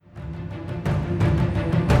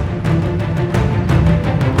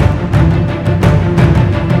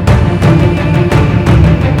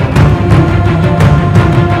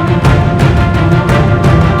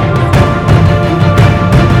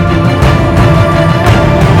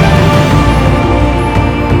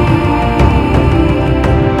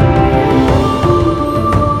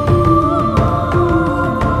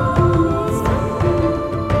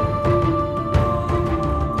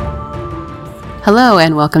Hello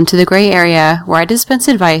and welcome to The Gray Area, where I dispense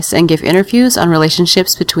advice and give interviews on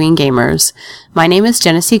relationships between gamers. My name is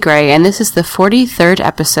Genesee Gray, and this is the 43rd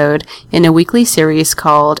episode in a weekly series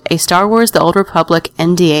called A Star Wars The Old Republic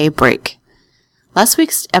NDA Break. Last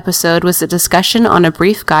week's episode was a discussion on a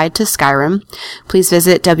brief guide to Skyrim. Please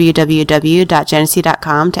visit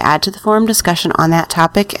www.genesee.com to add to the forum discussion on that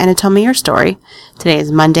topic and to tell me your story. Today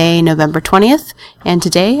is Monday, November 20th, and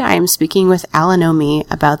today I am speaking with Alan Omi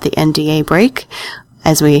about the NDA break,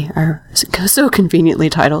 as we are so conveniently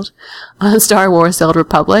titled, on Star Wars The Old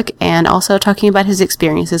Republic, and also talking about his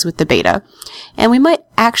experiences with the beta. And we might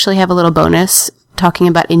actually have a little bonus talking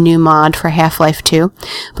about a new mod for Half-Life 2,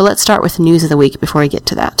 but let's start with news of the week before we get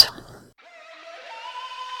to that.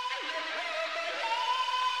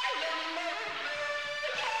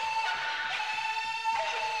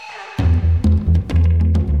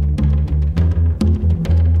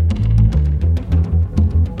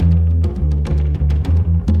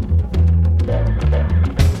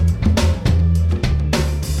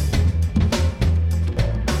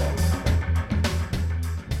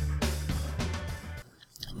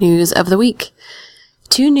 News of the week.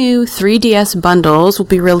 2 new 3DS bundles will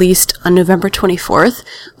be released on November 24th,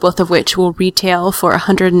 both of which will retail for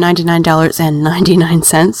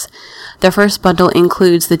 $199.99. The first bundle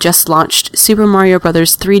includes the just-launched Super Mario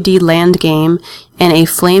Bros. 3D Land game and a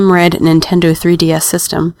flame red Nintendo 3DS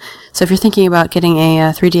system. So if you're thinking about getting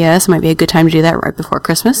a 3DS, it might be a good time to do that right before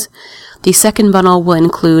Christmas. The second bundle will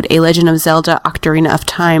include a Legend of Zelda Ocarina of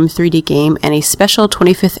Time 3D game and a special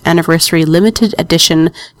 25th anniversary limited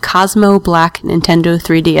edition Cosmo Black Nintendo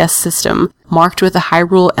 3DS system, marked with a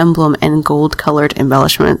Hyrule emblem and gold-colored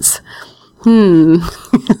embellishments.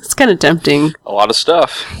 It's kind of tempting. A lot of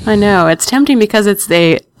stuff. I know. It's tempting because it's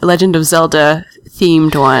the Legend of Zelda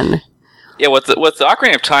themed one. Yeah, with the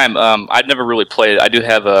Ocarina of Time, I'd never really played it. I do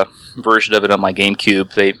have a version of it on my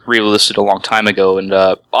GameCube. They re-released it a long time ago, and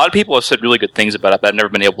a lot of people have said really good things about it, but I've never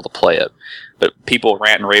been able to play it. But people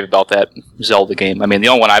rant and rave about that Zelda game. I mean, the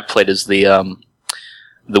only one I've played is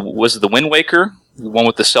was it the Wind Waker? The one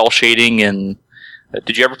with the cell shading and...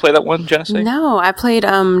 did you ever play that one, Genesee? No, I played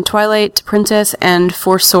Twilight Princess and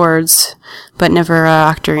Four Swords, but never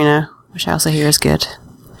Ocarina, which I also hear is good.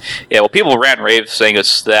 Yeah, well, people rant and rave saying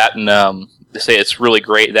it's that, and they say it's really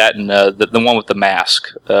great. That and the one with the mask,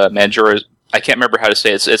 Majora's. I can't remember how to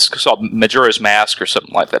say it. It's called Majora's Mask or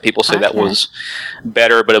something like that. People say that was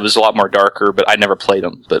better, but it was a lot more darker. But I never played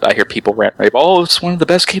them. But I hear people rant and rave. Oh, it's one of the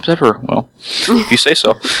best games ever. Well, if you say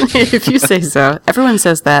so. If you say so. Everyone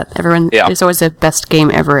says that. There's always a best game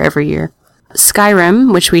ever every year.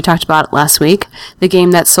 Skyrim, which we talked about last week, the game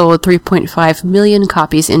that sold 3.5 million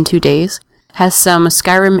copies in 2 days, has some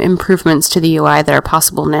Skyrim improvements to the UI that are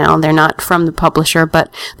possible now. They're not from the publisher,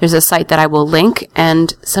 but there's a site that I will link,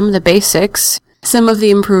 and some of the basics. Some of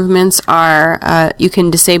the improvements are you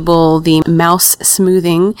can disable the mouse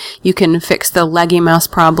smoothing, you can fix the laggy mouse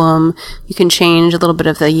problem, you can change a little bit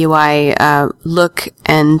of the UI look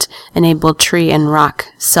and enable tree and rock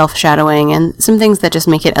self-shadowing, and some things that just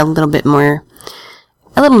make it a little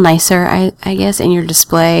nicer, I guess, in your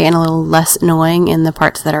display and a little less annoying in the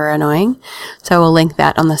parts that are annoying. So I will link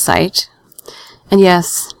that on the site. And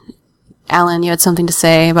yes, Alan, you had something to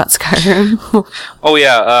say about Skyrim? Oh,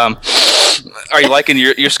 yeah. Are you liking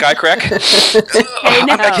your Sky Crack? Hey,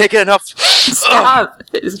 no. I can't get enough. Stop.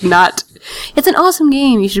 It's not. It's an awesome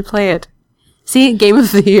game. You should play it. See, Game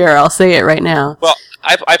of the Year. I'll say it right now. Well,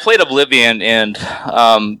 I played Oblivion, and...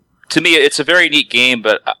 to me, it's a very neat game,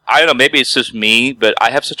 but I don't know, maybe it's just me, but I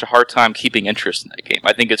have such a hard time keeping interest in that game.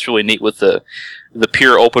 I think it's really neat with the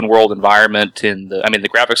pure open world environment, and the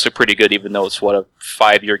graphics are pretty good, even though it's a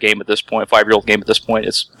 5-year game at this point, 5-year-old game at this point.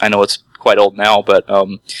 I know it's quite old now, but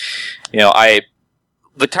the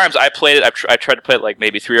times I played it, I tried to play it like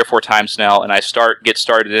maybe 3 or 4 times now, and I get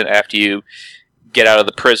started in after you get out of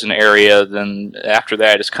the prison area, then after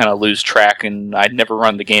that I just kind of lose track, and I'd never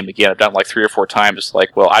run the game again. I've done it like 3 or 4 times. It's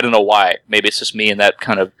like, well, I don't know why. Maybe it's just me in that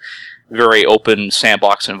kind of very open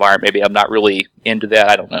sandbox environment. Maybe I'm not really into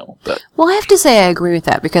that. I don't know. But. Well, I have to say I agree with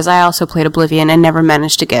that, because I also played Oblivion and never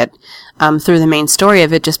managed to get through the main story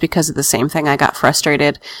of it just because of the same thing. I got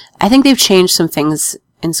frustrated. I think they've changed some things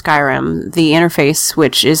in Skyrim. The interface,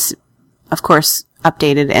 which is, of course,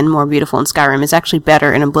 updated and more beautiful in Skyrim, is actually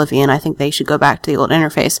better in Oblivion. I think they should go back to the old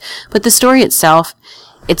interface. But the story itself,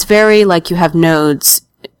 it's very like you have nodes,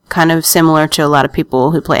 kind of similar to a lot of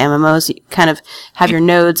people who play MMOs. You kind of have your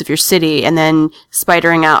nodes of your city, and then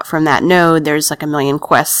spidering out from that node, there's like a million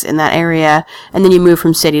quests in that area, and then you move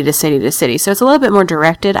from city to city to city. So it's a little bit more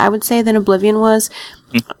directed, I would say, than Oblivion was.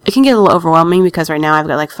 It can get a little overwhelming because right now I've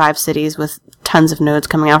got like 5 cities with tons of nodes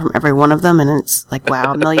coming out from every one of them, and it's like,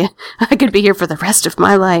 wow, a million. I could be here for the rest of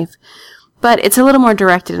my life. But it's a little more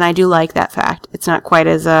directed, and I do like that fact. It's not quite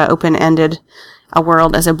as open-ended a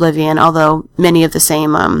world as Oblivion, although many of the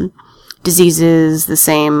same diseases, the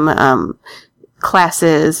same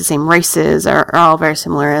classes, the same races are all very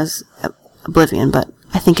similar as Oblivion, but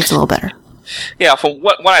I think it's a little better. Yeah, from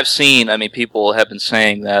what I've seen, I mean, people have been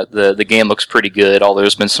saying that the game looks pretty good, although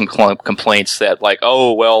there's been some complaints that, like,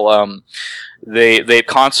 oh, well, they've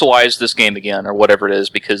consoleized this game again, or whatever it is,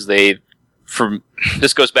 because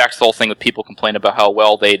this goes back to the whole thing with people complaining about how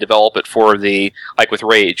well they develop it for like with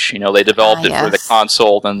Rage, they developed it for the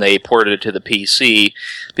console, then they ported it to the PC.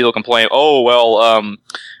 People complain, oh, well,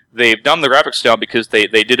 they've dumbed the graphics down because they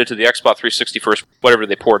did it to the Xbox 360 first, whatever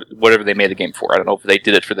they made the game for. I don't know if they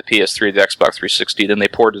did it for the PS3 or the Xbox 360, then they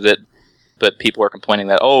ported it, but people are complaining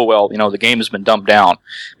that, oh, well, the game has been dumbed down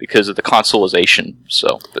because of the consoleization,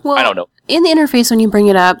 so, well, I don't know. In the interface, when you bring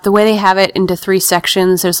it up, the way they have it into 3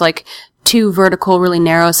 sections, there's like 2 vertical, really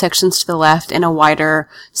narrow sections to the left and a wider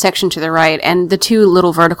section to the right, and the 2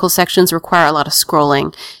 little vertical sections require a lot of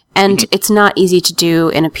scrolling. And it's not easy to do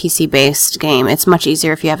in a PC-based game. It's much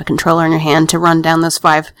easier if you have a controller in your hand to run down those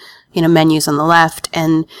 5, menus on the left.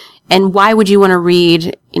 And why would you want to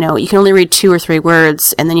read, you can only read 2 or 3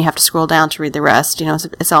 words, and then you have to scroll down to read the rest.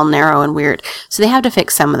 It's all narrow and weird. So they have to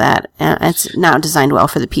fix some of that. It's not designed well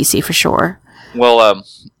for the PC, for sure. Well,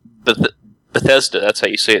 Bethesda, that's how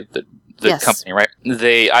you say it, the yes. company, right?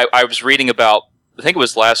 I was reading about, I think it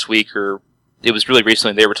was last week, or it was really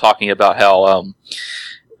recently, they were talking about how,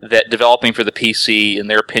 that developing for the PC, in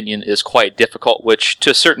their opinion, is quite difficult, which, to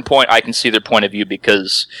a certain point, I can see their point of view,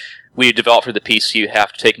 because when you develop for the PC, you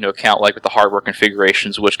have to take into account, like with the hardware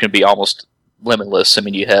configurations, which can be almost limitless. I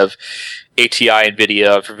mean, you have ATI,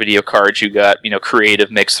 NVIDIA for video cards, you got, Creative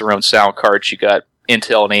makes their own sound cards, you got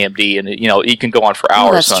Intel and AMD, and, you can go on for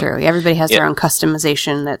hours. That's true. Everybody has their own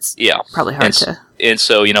customization that's probably hard to... And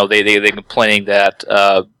so, they're complaining that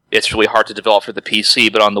it's really hard to develop for the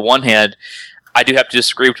PC, but on the one hand, I do have to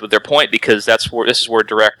disagree with their point, because this is where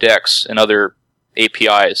DirectX and other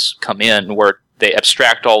APIs come in, where they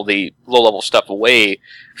abstract all the low-level stuff away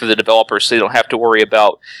for the developers, so they don't have to worry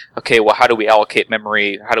about, okay, well, how do we allocate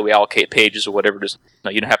memory, how do we allocate pages, or whatever it is. No,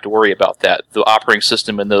 you don't have to worry about that. The operating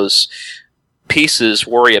system and those pieces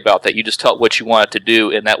worry about that. You just tell it what you want it to do,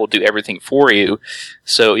 and that will do everything for you.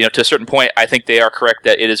 So, to a certain point, I think they are correct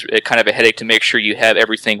that it is kind of a headache to make sure you have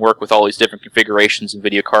everything work with all these different configurations and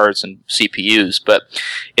video cards and CPUs, but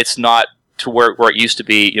it's not to where it used to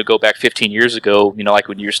be. Go back 15 years ago, like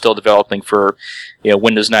when you're still developing for,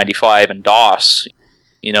 Windows 95 and DOS,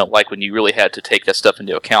 like when you really had to take that stuff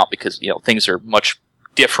into account, because, things are much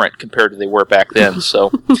different compared to they were back then. So,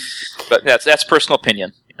 but that's personal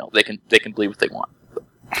opinion. They can believe what they want.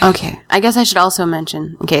 Okay. I guess I should also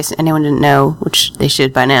mention, in case anyone didn't know, which they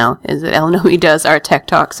should by now, is that Elnomi does our Tech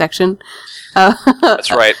Talk section. That's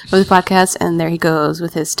right. Of the podcast, and there he goes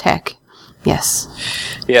with his tech. Yes.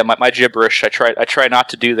 Yeah, my gibberish. I try not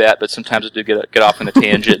to do that, but sometimes I do get off on a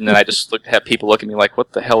tangent, and then I just have people look at me like,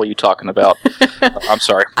 "What the hell are you talking about?" I'm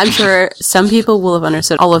sorry. I'm sure some people will have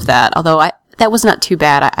understood all of that, although that was not too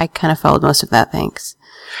bad. I kind of followed most of that. Thanks.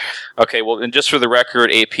 Okay, well, and just for the record,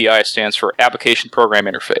 API stands for Application Program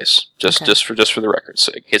Interface. Just for the record,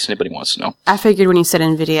 so in case anybody wants to know. I figured when you said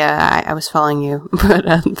NVIDIA, I was following you, but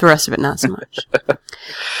the rest of it, not so much.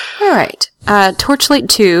 All right. Torchlight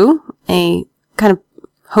 2, a kind of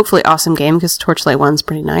hopefully awesome game, because Torchlight 1's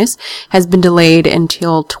pretty nice, has been delayed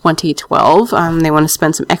until 2012. They want to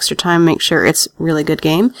spend some extra time, make sure it's a really good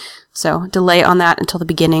game. So, delay on that until the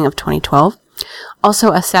beginning of 2012.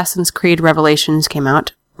 Also, Assassin's Creed Revelations came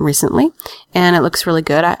out recently, and it looks really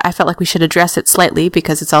good. I felt like we should address it slightly,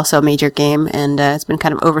 because it's also a major game, and it's been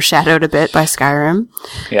kind of overshadowed a bit by Skyrim.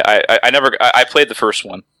 Yeah, I played the first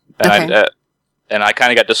one, and okay. And I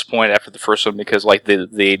kind of got disappointed after the first one, because, like,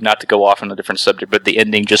 the not to go off on a different subject, but the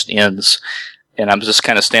ending just ends, and I'm just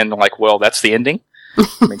kind of standing like, well, that's the ending?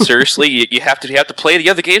 I mean, seriously, you have to play the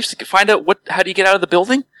other games to find out how do you get out of the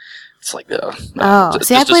building? It's like,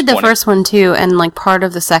 see, I played the first one too, and like part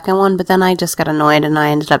of the second one, but then I just got annoyed and I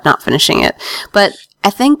ended up not finishing it. But I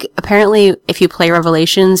think apparently if you play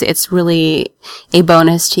Revelations, it's really a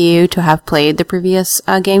bonus to you to have played the previous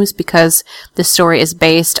games, because the story is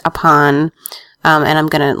based upon, and I'm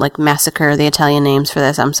gonna like massacre the Italian names for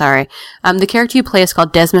this, I'm sorry. The character you play is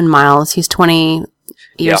called Desmond Miles. He's 20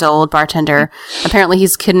 years old, bartender. Apparently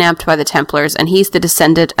he's kidnapped by the Templars, and he's the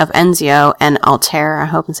descendant of Enzio and Altair. I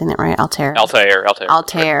hope I'm saying that right.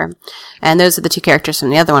 Altair. And those are the 2 characters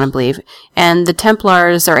from the other one, I believe. And the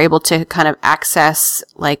Templars are able to kind of access,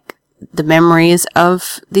 like, the memories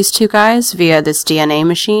of these two guys via this DNA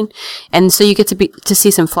machine. And so you get to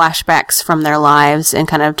see some flashbacks from their lives and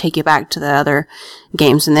kind of take you back to the other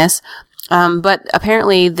games in this. But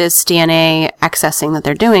apparently this DNA accessing that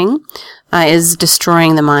they're doing is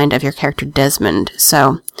destroying the mind of your character Desmond.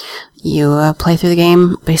 So you play through the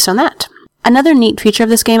game based on that. Another neat feature of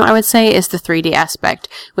this game, I would say, is the 3D aspect,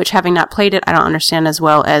 which, having not played it, I don't understand as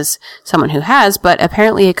well as someone who has, but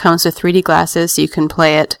apparently it comes with 3D glasses, so you can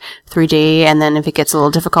play it 3D, and then if it gets a little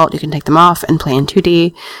difficult, you can take them off and play in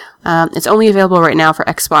 2D. It's only available right now for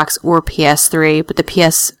Xbox or PS3, but the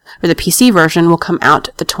PC version will come out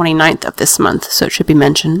the 29th of this month, so it should be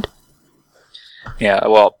mentioned. Yeah,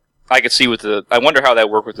 well, I could see I wonder how that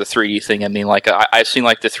worked with the 3D thing. I mean, like, I've seen,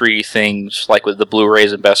 like, the 3D things, like, with the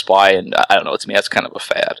Blu-rays in Best Buy, and I don't know, to me, that's kind of a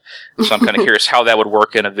fad. So I'm kind of curious how that would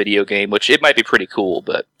work in a video game, which it might be pretty cool,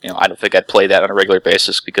 but, you know, I don't think I'd play that on a regular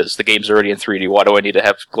basis, because the game's already in 3D. Why do I need to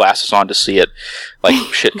have glasses on to see it, like,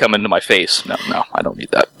 shit come into my face? No, I don't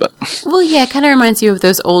need that, but... Well, yeah, it kind of reminds you of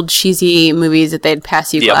those old cheesy movies that they'd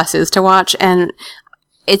pass you glasses to watch, and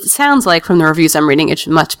it sounds like, from the reviews I'm reading, it's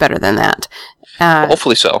much better than that.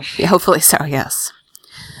 Hopefully so. Yeah, hopefully so, yes.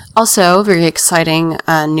 Also, very exciting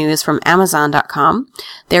news from Amazon.com.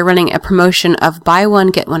 They're running a promotion of buy one,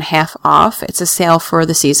 get one half off. It's a sale for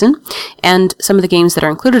the season. And some of the games that are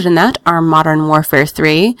included in that are Modern Warfare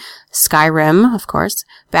 3, Skyrim, of course,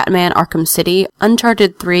 Batman Arkham City,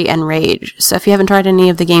 Uncharted 3, and Rage. So if you haven't tried any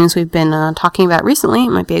of the games we've been talking about recently,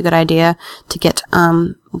 it might be a good idea to get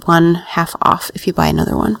one half off if you buy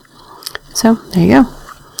another one. So, there you go.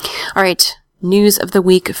 All right. News of the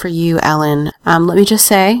week for you, Alan. Let me just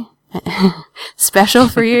say, special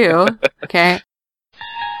for you, okay?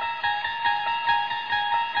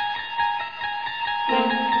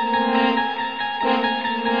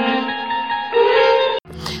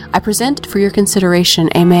 I present for your consideration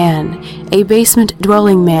a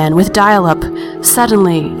basement-dwelling man with dial-up,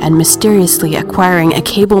 suddenly and mysteriously acquiring a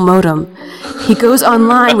cable modem. He goes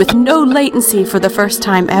online with no latency for the first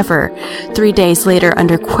time ever, 3 days later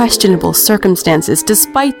under questionable circumstances,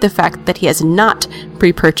 despite the fact that he has not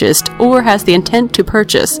pre-purchased or has the intent to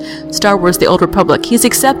purchase Star Wars: The Old Republic. He's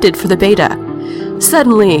accepted for the beta.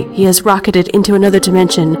 Suddenly, he has rocketed into another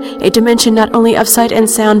dimension, a dimension not only of sight and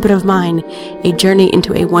sound, but of mind, a journey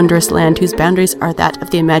into a wondrous land whose boundaries are that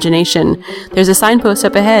of the imagination. There's a signpost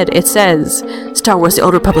up ahead. It says, Star Wars: The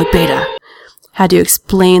Old Republic Beta. How do you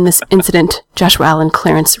explain this incident, Joshua Allen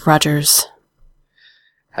Clarence Rogers?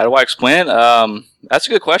 How do I explain it? That's a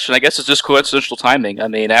good question. I guess it's just coincidental timing. I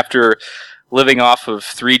mean, after living off of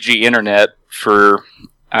 3G internet for...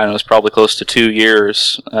 I don't know, it's probably close to 2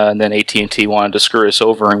 years, and then AT&T wanted to screw us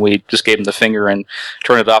over, and we just gave them the finger and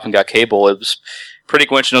turned it off and got cable. It was pretty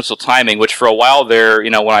coincidental timing, which for a while there, you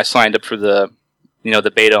know, when I signed up for the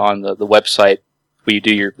beta on the website, where you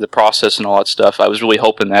do the process and all that stuff, I was really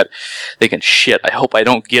hoping that, thinking, shit, I hope I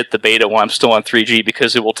don't get the beta when I'm still on 3G,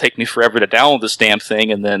 because it will take me forever to download this damn thing,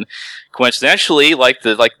 and then coincidentally, like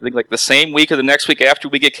the same week or the next week after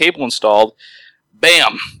we get cable installed,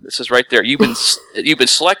 bam! This is right there. You've been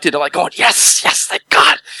selected. I'm like going, yes, thank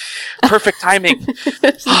God. Perfect timing.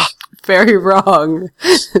 Very wrong.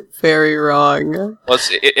 Very wrong. Well,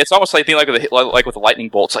 it's almost like being like with a lightning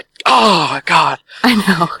bolt. It's like, oh my God. I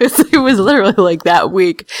know. It was literally like that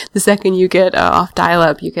week. The second you get off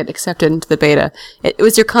dial-up, you get accepted into the beta. It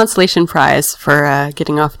was your consolation prize for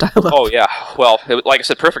getting off dial-up. Oh yeah. Well, like I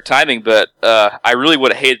said, perfect timing. But I really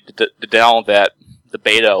would have hated to download the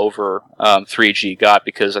beta over 3G got,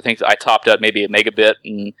 because I think I topped out maybe a megabit,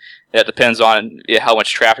 and that depends on how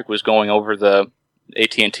much traffic was going over the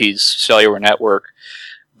AT&T's cellular network.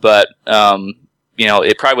 But you know,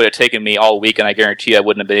 it probably would have taken me all week, and I guarantee I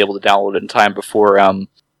wouldn't have been able to download it in time before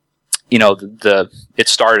you know, it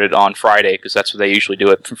started on Friday, because that's what they usually do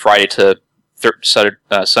it, from Friday to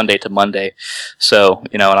Sunday to Monday. So,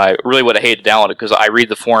 you know, and I really would have hated to download it, because I read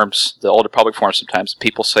the forums, the Old Republic forums sometimes, and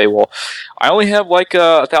people say, well, I only have like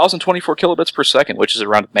 1,024 kilobits per second, which is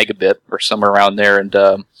around a megabit or somewhere around there,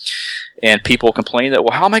 and people complain that,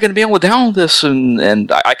 well, how am I going to be able to download this?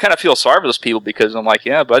 And I kind of feel sorry for those people, because I'm like,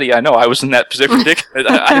 yeah, buddy, I know I was in that predicament.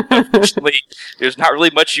 Unfortunately, there's not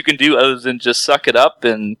really much you can do other than just suck it up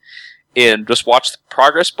and just watch the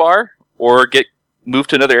progress bar, or move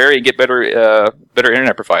to another area and get better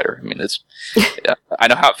internet provider. I mean, yeah, I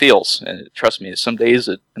know how it feels, and trust me, some days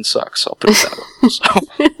it sucks. I'll put it that way.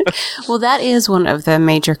 So. Well, that is one of the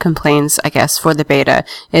major complaints, I guess, for the beta,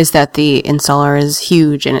 is that the installer is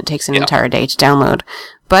huge and it takes an entire day to download.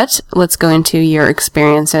 But let's go into your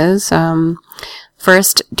experiences.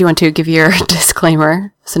 First, do you want to give your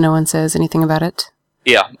disclaimer so no one says anything about it?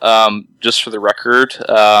 Yeah, just for the record,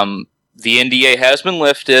 the NDA has been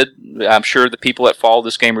lifted. I'm sure the people that follow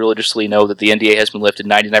this game religiously know that the NDA has been lifted,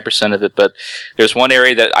 99% of it, but there's one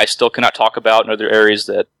area that I still cannot talk about, and other areas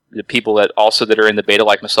that the people that are in the beta,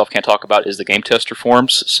 like myself, can't talk about, is the game tester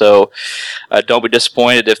forums. So don't be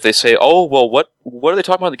disappointed if they say, oh, well, what are they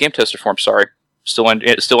talking about in the game tester forums? Sorry. Still under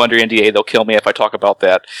NDA. They'll kill me if I talk about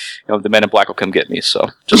that. The Men in Black will come get me. So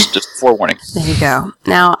just forewarning. There you go.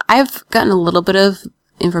 Now, I've gotten a little bit of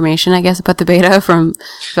information, I guess, about the beta from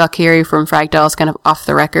Valkyrie, from Fragdolls, kind of off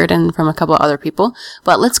the record, and from a couple of other people.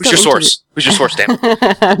 But let's go. Who's your source, Dan?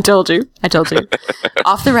 I told you.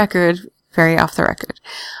 Off the record. Very off the record.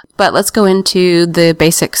 But let's go into the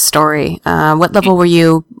basic story. What level were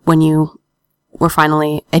you when you were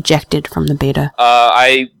finally ejected from the beta?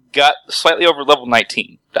 I got slightly over level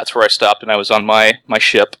 19. That's where I stopped, and I was on my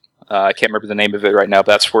ship. I can't remember the name of it right now,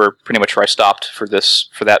 but that's pretty much where I stopped for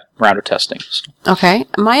that round of testing. Okay.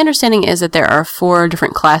 My understanding is that there are 4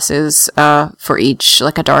 different classes for each,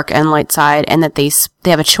 like a dark and light side, and that they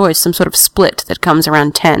have a choice, some sort of split that comes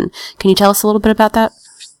around 10. Can you tell us a little bit about that?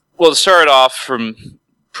 Well, to start off from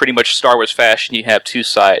pretty much Star Wars fashion, you have 2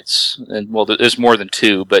 sides, and well, there's more than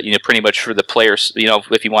 2, but pretty much for the players,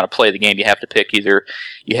 if you want to play the game, you have to pick either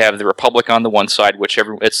you have the Republic on the one side,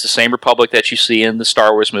 it's the same Republic that you see in the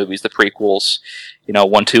Star Wars movies, the prequels,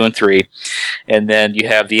 1, 2, and 3, and then you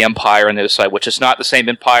have the Empire on the other side, which is not the same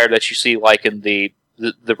Empire that you see like in the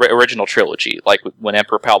original trilogy, like when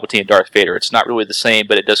Emperor Palpatine and Darth Vader. It's not really the same,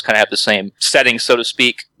 but it does kind of have the same setting, so to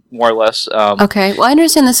speak. More or less. Okay. Well, I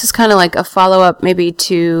understand this is kind of like a follow-up maybe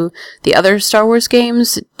to the other Star Wars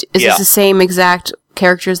games. Is this the same exact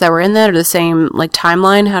characters that were in that, or the same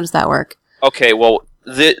timeline? How does that work? Okay, well,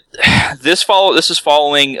 this is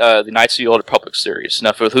following the Knights of the Old Republic series.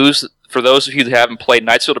 Now, for those of you that haven't played,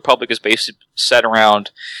 Knights of the Old Republic is basically set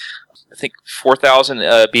around, I think, 4000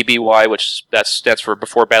 BBY, which that stands for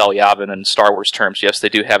Before Battle Yavin in Star Wars terms. Yes, they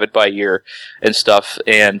do have it by year and stuff,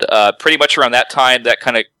 and pretty much around that time, that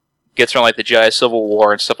kind of gets around like the Jedi Civil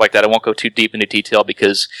War and stuff like that. I won't go too deep into detail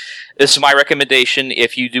because this is my recommendation.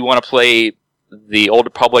 If you do want to play the Old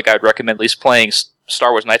Republic, I'd recommend at least playing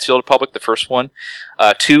Star Wars Knights of the Old Republic, the first one.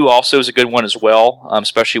 2 also is a good one as well,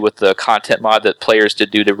 especially with the content mod that players did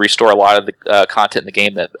do to restore a lot of the content in the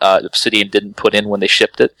game that Obsidian didn't put in when they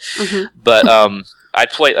shipped it. Mm-hmm. But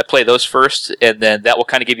I'd play those first, and then that will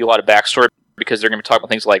kind of give you a lot of backstory because they're going to be talking about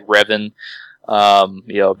things like Revan,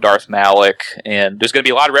 Darth Malik, and there's going to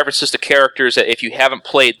be a lot of references to characters that if you haven't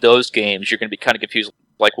played those games, you're going to be kind of confused.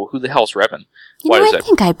 Like, well, who the hell's Revan? I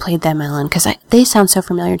think I played them, Ellen, because they sound so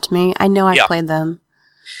familiar to me. I know I've played them.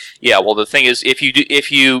 Yeah, well, the thing is, if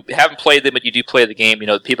you haven't played them but you do play the game,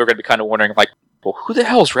 people are going to be kind of wondering, like, well, who the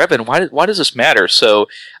hell is Revan? Why does this matter? So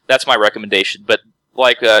that's my recommendation. But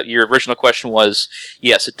like your original question was,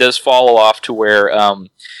 yes, it does follow off to where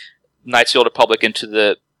Knights of the Old Republic into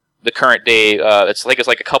the current day. It's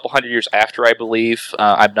like a couple hundred years after, I believe.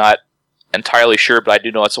 I'm not entirely sure, but I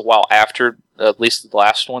do know it's a while after at least the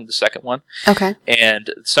last one, the second one. Okay.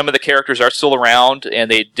 And some of the characters are still around, and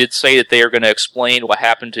they did say that they are going to explain what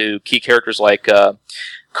happened to key characters like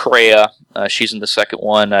Kreia. She's in the second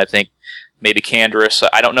one, I think. Maybe Canderous.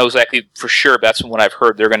 I don't know exactly for sure, but that's what I've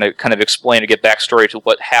heard. They're going to kind of explain or get backstory to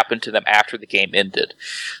what happened to them after the game ended.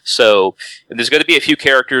 So there's going to be a few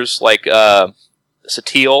characters like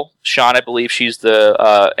Satele, Sean, I believe she's the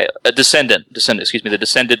the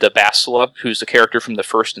descendant of Bastila, who's the character from the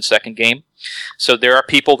first and second game. So there are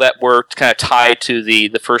people that were kind of tied to the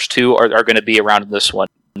first two are going to be around in this one.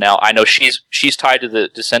 Now, I know she's tied to the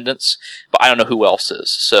Descendants, but I don't know who else is.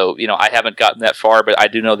 So, I haven't gotten that far, but I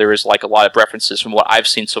do know there is like a lot of references from what I've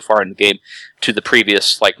seen so far in the game to the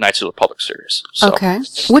previous like Knights of the Republic series. So. Okay.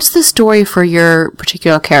 What's the story for your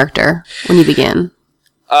particular character when you begin?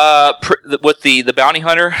 With the bounty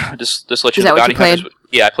hunter, just let you know. Is that what you played?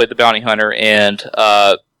 Yeah, I played the bounty hunter, and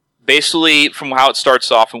basically from how it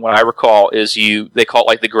starts off and what I recall is they call it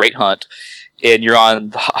like the Great Hunt. And you're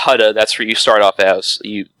on Hutta, that's where you start off as.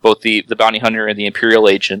 Both the bounty hunter and the Imperial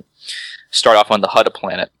agent start off on the Hutta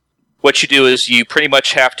planet. What you do is you pretty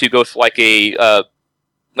much have to go like a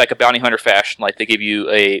bounty hunter fashion. Like they give you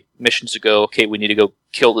a missions to go, okay, we need to go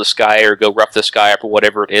kill this guy or go rough this guy up or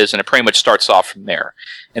whatever it is, and it pretty much starts off from there.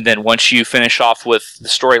 And then once you finish off with the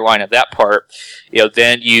storyline of that part,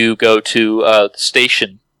 then you go to the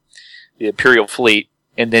station, the Imperial fleet,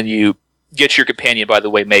 and then you get your companion, by the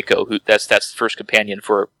way, Mako. That's the first companion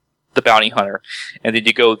for the bounty hunter, and then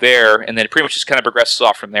you go there, and then it pretty much just kind of progresses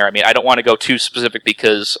off from there. I mean, I don't want to go too specific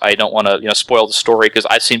because I don't want to spoil the story because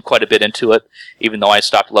I've seen quite a bit into it, even though I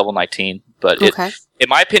stopped at level 19. But in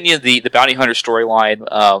my opinion, the bounty hunter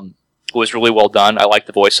storyline, was really well done. I liked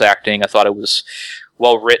the voice acting. I thought it was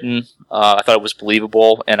well written. I thought it was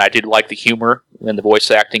believable, and I did like the humor in the voice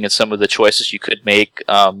acting and some of the choices you could make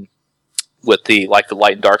with the light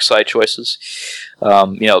and dark side choices.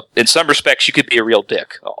 In some respects, you could be a real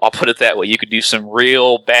dick. I'll put it that way. You could do some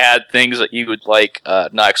real bad things that you would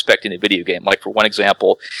not expect in a video game. Like, for one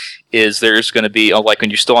example, is there's going to be like when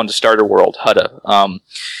you're still on the starter world, Hutta.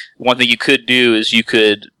 One thing you could do is you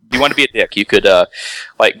want to be a dick. You could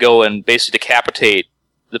go and basically decapitate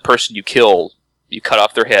the person you killed. You cut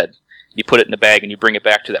off their head. You put it in a bag and you bring it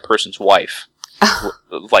back to that person's wife.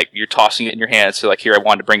 Like, you're tossing it in your hand, so here, I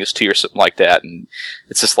wanted to bring this to you, or something like that, and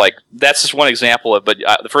it's just that's just one example of. But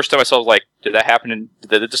the first time I saw it, I was like, did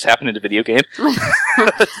that just happen in a video game?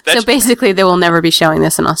 So basically, they will never be showing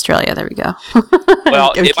this in Australia. There we go.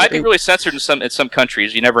 Well, it might be really censored in some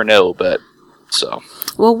countries. You never know, but so.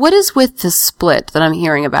 Well, what is with the split that I'm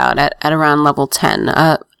hearing about at around level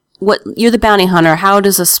 10? You're the bounty hunter. How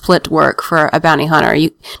does a split work for a bounty hunter?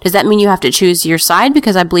 Does that mean you have to choose your side?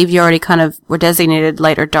 Because I believe you already kind of were designated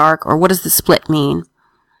light or dark, or what does the split mean?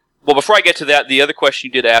 Well, before I get to that, the other question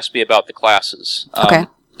you did ask me about the classes. Okay.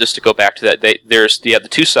 Just to go back to that, you have the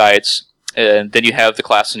two sides, and then you have the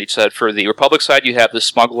class on each side. For the Republic side, you have the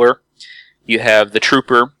Smuggler, you have the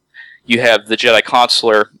Trooper, you have the Jedi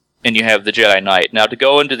Consular, and you have the Jedi Knight. Now, to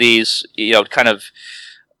go into these, kind of...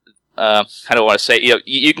 I don't want to say,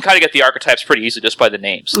 you can kind of get the archetypes pretty easily just by the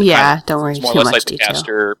names. Don't worry too much. More or less like the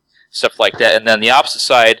caster, stuff like that. And then the opposite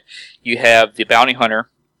side, you have the bounty hunter,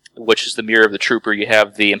 which is the mirror of the trooper. You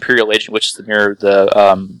have the Imperial agent, which is the mirror of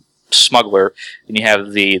the smuggler. And you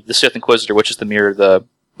have the Sith Inquisitor, which is the mirror of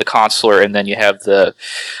the consular. And then you have the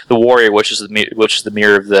warrior, which is the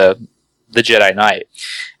mirror of the Jedi Knight.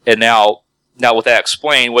 And now with that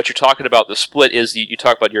explained, what you're talking about, the split, is you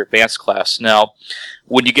talk about your advanced class. Now,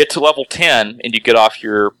 when you get to level 10 and you get off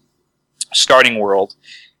your starting world,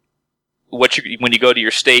 when you go to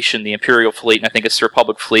your station, the Imperial fleet, and I think it's the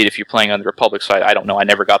Republic fleet if you're playing on the Republic side. I don't know. I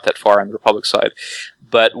never got that far on the Republic side.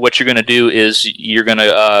 But what you're going to do is you're going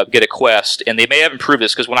to get a quest, and they may have improved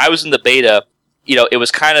this, because when I was in the beta, it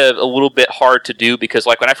was kind of a little bit hard to do, because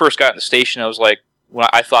when I first got in the station, I was like, when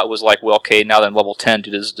I thought was well, okay, now that I'm level 10,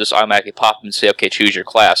 just automatically pop up and say, okay, choose your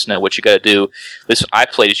class. No, what you got to do, this I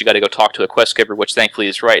played, is you got to go talk to a quest giver, which thankfully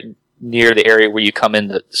is right near the area where you come in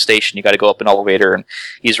the station. You got to go up an elevator, and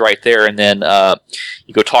he's right there, and then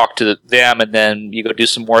you go talk to them, and then you go do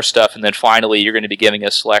some more stuff, and then finally you're going to be giving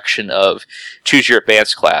a selection of choose your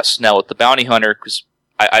advanced class. Now, with the bounty hunter, because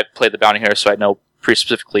I played the bounty hunter, so I know pretty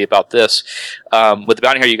specifically about this. With the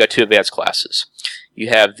bounty hunter, you got two advanced classes. You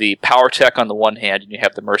have the power tech on the one hand, and you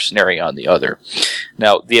have the mercenary on the other.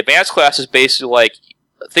 Now, the advanced class is basically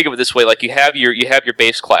think of it this way: you have your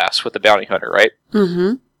base class with the bounty hunter, right?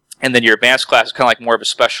 Mm-hmm. And then your advanced class is kind of more of a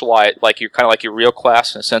specialized, you're kind of like your real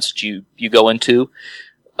class in a sense that you go into,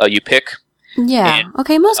 you pick. Yeah. And,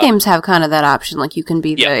 okay. Most games have kind of that option. You can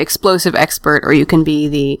be the explosive expert, or you can be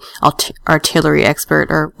the artillery expert,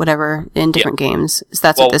 or whatever in different games. Is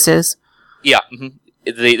that what this is? Yeah. Mm-hmm.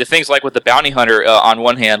 The things with the bounty hunter on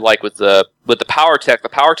one hand, with the power tech. The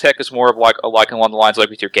power tech is more of along the lines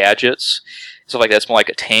with your gadgets, stuff like that. It's more like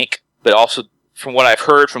a tank, but also from what I've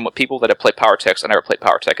heard from people that have played power techs, I never played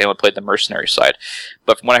power tech. I only played the mercenary side.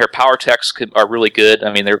 But from what I heard, power techs are really good.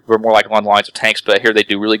 I mean, they're more along the lines of tanks, but I hear they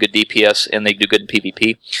do really good DPS and they do good in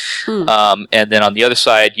PvP. And then on the other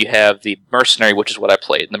side, you have the mercenary, which is what I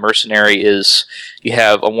played. And the mercenary is you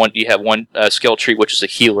have one skill tree, which is a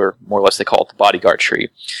healer, more or less. They call it the bodyguard tree.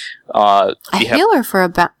 A healer for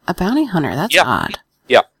a bounty hunter. That's odd.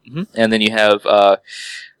 Yeah. Mm-hmm. And then you have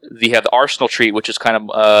the arsenal tree, which is kind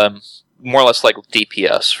of more or less like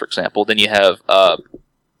DPS, for example. Then you have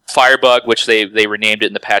Firebug, which they renamed it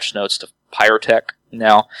in the patch notes to Pyrotech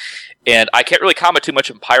now. And I can't really comment too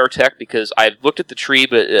much on Pyrotech because I've looked at the tree,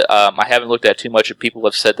 but I haven't looked at it too much. And people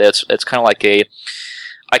have said that it's kind of like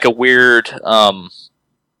a weird, a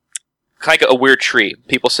weird tree.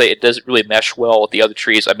 People say it doesn't really mesh well with the other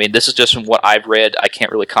trees. I mean, this is just from what I've read. I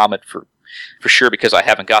can't really comment for sure because I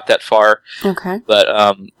haven't got that far. Okay. But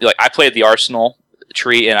I played the Arsenal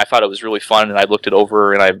tree, and I thought it was really fun, and I looked it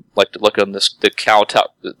over, and I like to look on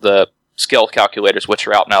the skill calculators, which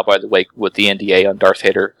are out now, by the way, with the NDA on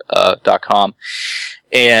DarthHater.com.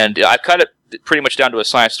 And I've cut it pretty much down to a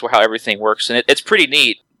science to how everything works, and it's pretty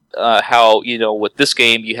neat how, with this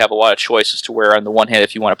game, you have a lot of choices to where, on the one hand,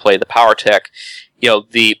 if you want to play the power tech,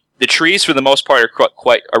 the trees, for the most part,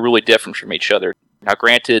 are really different from each other. Now,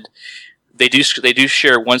 granted, they do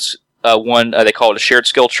share one they call it a shared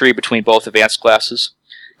skill tree between both advanced classes,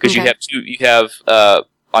 because you have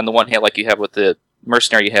on the one hand, like you have with the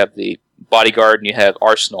mercenary, you have the bodyguard, and you have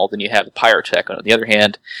arsenal, then you have the pyrotech. On the other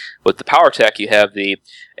hand, with the power tech, you have the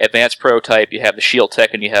advanced prototype, you have the shield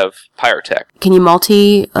tech, and you have pyrotech. Can you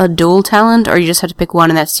multi a dual talent, or you just have to pick one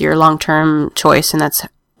and that's your long-term choice, and that's...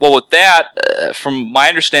 Well, with that, from my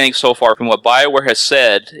understanding so far, from what BioWare has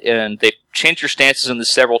said, and they've changed their stances on this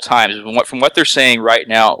several times, from what they're saying right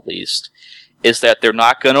now at least, is that they're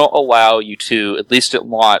not going to allow you to, at least at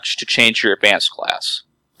launch, to change your advanced class.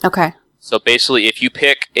 Okay. So basically, if you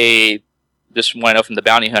pick this one I know from the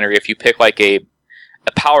Bounty Hunter, if you pick like a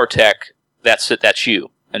power tech, that's you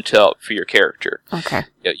for your character. Okay.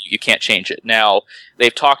 You can't change it. Now,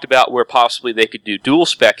 they've talked about where possibly they could do dual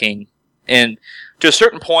specking, and to a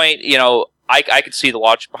certain point, I could see the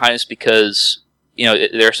logic behind this because,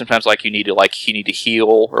 there are sometimes you need to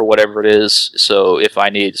heal or whatever it is. So if I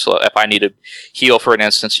need to heal for an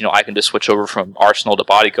instance, I can just switch over from arsenal to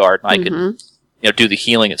bodyguard, and I can do the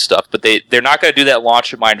healing and stuff. But they're not going to do that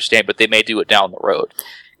launch, from my understanding, but they may do it down the road.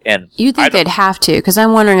 And you think they'd have to, because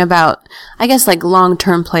I'm wondering about, I guess,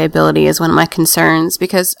 long-term playability is one of my concerns,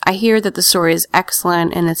 because I hear that the story is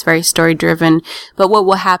excellent and it's very story-driven, but what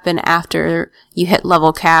will happen after you hit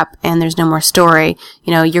level cap and there's no more story?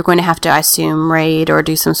 You're going to have to, I assume, raid or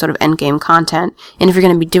do some sort of endgame content, and if you're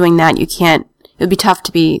going to be doing that, it would be tough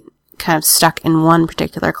to be kind of stuck in one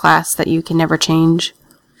particular class that you can never change.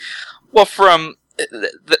 Well,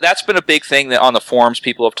 that's been a big thing that on the forums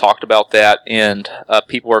people have talked about that, and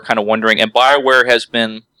people are kind of wondering. And BioWare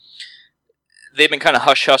they've been kind of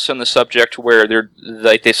hush-hush on the subject, where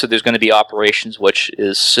they said there's going to be operations, which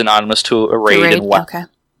is synonymous to a raid and what. Okay.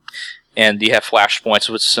 And you have flashpoints,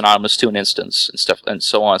 which is synonymous to an instance and stuff, and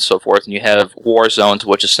so on and so forth. And you have war zones,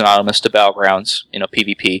 which is synonymous to battlegrounds,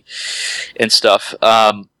 PvP and stuff.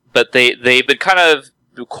 But they've been kind of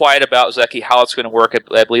quiet about exactly how it's going to work.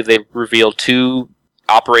 I believe they've revealed 2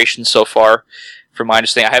 operations so far, from my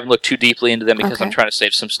understanding. I haven't looked too deeply into them because I'm trying to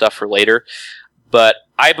save some stuff for later. But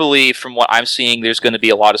I believe, from what I'm seeing, there's going to be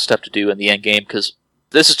a lot of stuff to do in the end game, because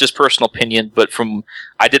this is just personal opinion, but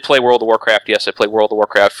I did play World of Warcraft. Yes, I played World of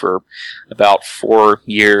Warcraft for about 4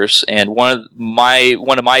 years, and one of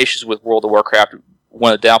my issues with World of Warcraft,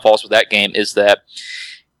 one of the downfalls with that game, is that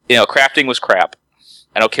crafting was crap.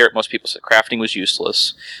 I don't care what most people say. Crafting was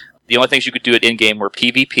useless. The only things you could do at in-game were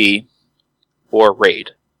PvP or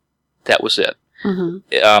raid. That was it.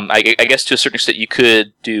 Mm-hmm. I guess to a certain extent you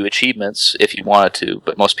could do achievements if you wanted to,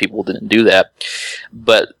 but most people didn't do that.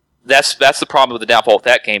 But that's the problem with the downfall with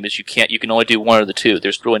that game, is you can only do one of the two.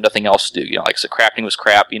 There's really nothing else to do. Like I said, crafting was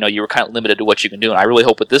crap. You were kind of limited to what you can do. And I really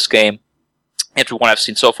hope with this game, after what I've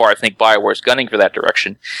seen so far, I think BioWare is gunning for that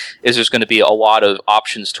direction, is there's going to be a lot of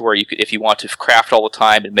options to where you could, if you want to craft all the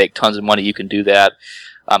time and make tons of money, you can do that.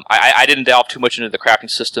 I didn't delve too much into the crafting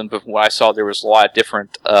system, but from what I saw, there was a lot of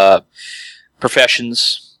different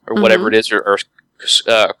professions, or whatever it is, or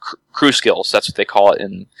crew skills, that's what they call it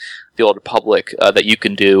in the Old Republic, that you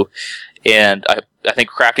can do. And I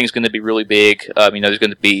think crafting is going to be really big. There's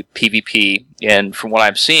going to be PvP, and from what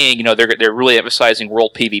I'm seeing, they're really emphasizing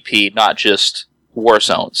world PvP, not just war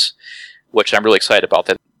zones, which I'm really excited about.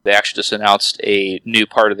 That they actually just announced a new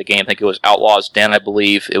part of the game. I think it was Outlaw's Den, I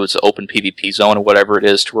believe. It was an open PvP zone or whatever it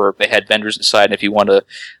is, to where they had vendors inside. And if you want to,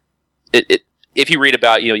 if you read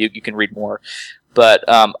about, you can read more. But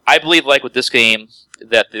I believe, with this game,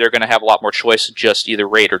 that they're going to have a lot more choice than just either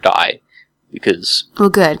raid or die. Because... Well,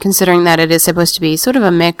 good, considering that it is supposed to be sort of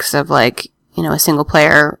a mix of, a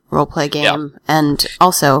single-player role-play game and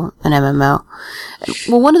also an MMO.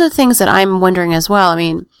 Well, one of the things that I'm wondering as well,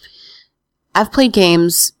 I've played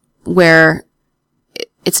games where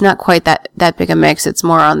it's not quite that big a mix. It's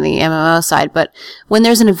more on the MMO side. But when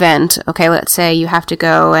there's an event, okay, let's say you have to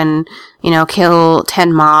go and, kill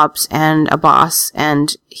 10 mobs and a boss,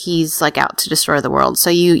 and he's, out to destroy the world.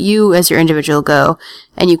 So you as your individual go,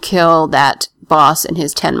 and you kill that boss and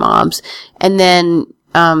his 10 mobs. And then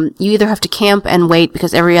you either have to camp and wait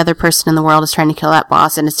because every other person in the world is trying to kill that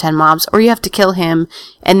boss and his 10 mobs, or you have to kill him,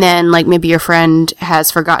 and then, maybe your friend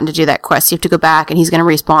has forgotten to do that quest. You have to go back, and he's going to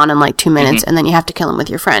respawn in, 2 minutes, and then you have to kill him with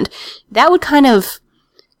your friend. That would kind of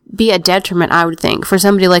be a detriment, I would think, for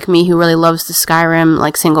somebody like me who really loves the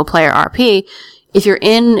Skyrim, single-player RP. If you're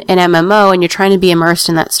in an MMO and you're trying to be immersed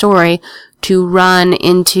in that story, to run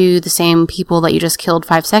into the same people that you just killed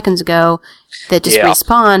 5 seconds ago that just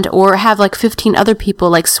respawned, or have 15 other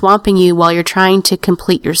people swamping you while you're trying to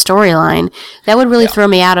complete your storyline, that would really throw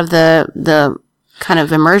me out of the kind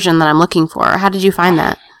of immersion that I'm looking for. How did you find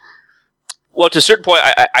that? Well, to a certain point,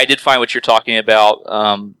 I did find what you're talking about,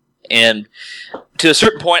 and to a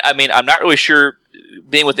certain point, I'm not really sure.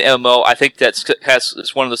 Being with the MMO, I think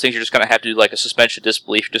it's one of those things you're just going to have to do, a suspension of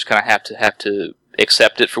disbelief. You're just going to have to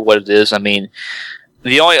accept it for what it is. I mean,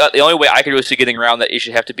 the only way I could really see getting around that is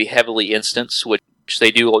you have to be heavily instanced, which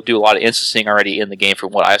they do a lot of instancing already in the game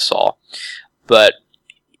from what I saw. But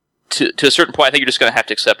to a certain point, I think you're just going to have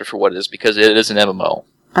to accept it for what it is because it is an MMO.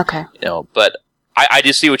 Okay. But I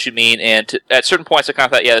do see what you mean, and at certain points I kind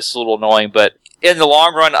of thought, yeah, this is a little annoying, but in the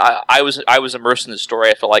long run, I was immersed in the story.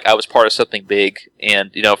 I felt like I was part of something big,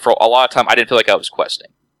 and for a lot of time, I didn't feel like I was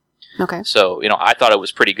questing. Okay. So I thought it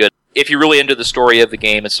was pretty good. If you're really into the story of the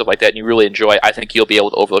game and stuff like that, and you really enjoy it, I think you'll be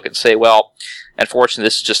able to overlook it and say, well, unfortunately,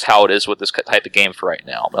 this is just how it is with this type of game for right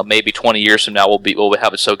now. Well, maybe 20 years from now, we'll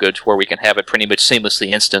have it so good to where we can have it pretty much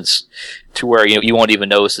seamlessly instanced to where you won't even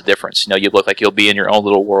notice the difference. You look like you'll be in your own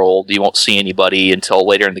little world. You won't see anybody until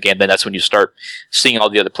later in the game. Then that's when you start seeing all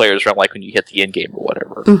the other players around, like when you hit the end game or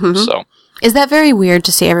whatever. Mm-hmm. So, is that very weird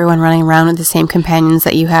to see everyone running around with the same companions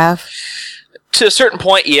that you have? To a certain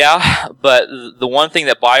point, yeah, but the one thing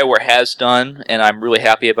that BioWare has done, and I'm really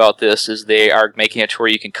happy about this, is they are making it to where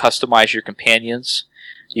you can customize your companions.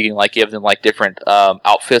 You can give them different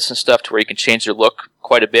outfits and stuff to where you can change their look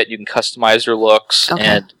quite a bit. You can customize their looks, okay.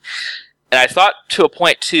 and I thought to a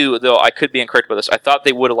point too, though I could be incorrect about this. I thought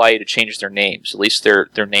they would allow you to change their names, at least their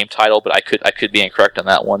name title, but I could be incorrect on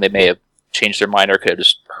that one. They may have changed their mind, or could have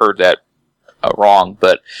just heard that wrong.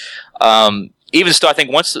 But even still, I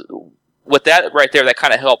think once. With that right there, that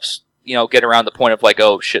kind of helps, get around the point of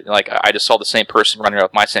oh shit, I just saw the same person running around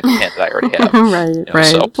with my same pant that I already have. Right.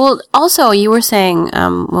 So. Well, also, you were saying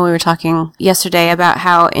when we were talking yesterday about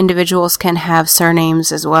how individuals can have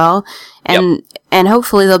surnames as well, and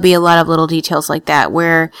hopefully there'll be a lot of little details like that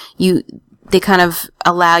where they kind of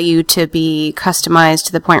allow you to be customized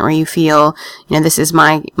to the point where you feel, this is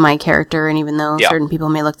my character, and even though certain people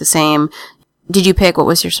may look the same, did you pick what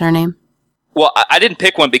was your surname? Well, I didn't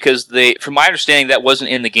pick one because from my understanding, that wasn't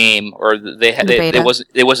in the game, or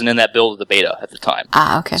it wasn't in that build of the beta at the time.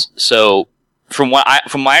 Ah, okay. So, from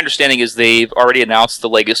my understanding, is they've already announced the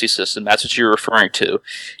legacy system. That's what you're referring to,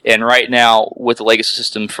 and right now with the legacy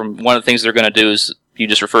system, from one of the things they're going to do is you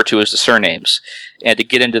just refer to as the surnames. And to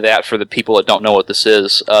get into that for the people that don't know what this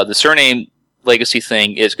is, the surname legacy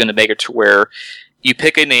thing is going to make it to where you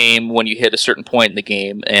pick a name when you hit a certain point in the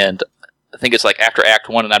game, and I think it's after Act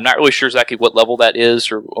 1, and I'm not really sure exactly what level that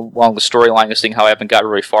is, or along the storyline, this thing, how I haven't got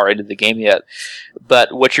very far into the game yet.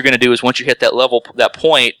 But what you're going to do is once you hit that level, that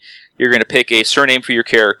point, you're going to pick a surname for your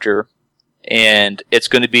character, and it's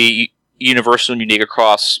going to be universal and unique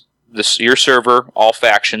across your server, all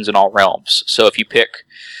factions, and all realms. So if you pick,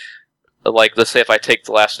 let's say if I take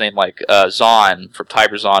the last name Zahn from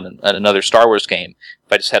Tiber Zahn in another Star Wars game,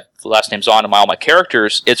 if I just have the last name Zahn and all my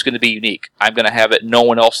characters, it's going to be unique. I'm going to have it. No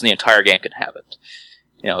one else in the entire game can have it.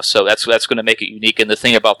 So that's going to make it unique. And the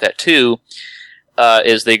thing about that too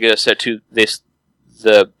is they said to this,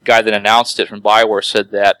 the guy that announced it from BioWare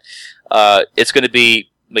said that it's going to be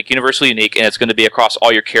universally unique, and it's going to be across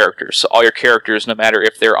all your characters. So all your characters, no matter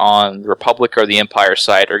if they're on the Republic or the Empire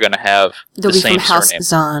side, are going to have the same from House surname.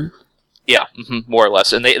 Zahn. Yeah, more or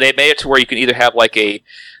less. And they made it to where you can either have a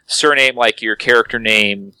surname like your character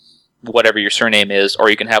name, whatever your surname is, or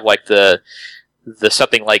you can have the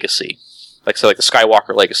something legacy. The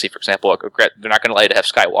Skywalker legacy, for example. They're not going to allow you to have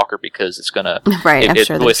Skywalker because it's going to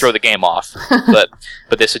really throw the game off.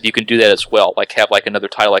 but they said you can do that as well. Have another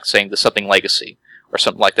title saying the something legacy or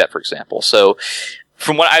something like that, for example. So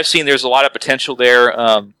from what I've seen, there's a lot of potential there.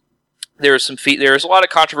 There's a lot of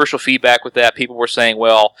controversial feedback with that. People were saying,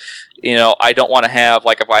 well, I don't want to have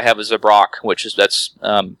if I have a Zabrak, that's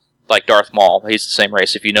like Darth Maul. He's the same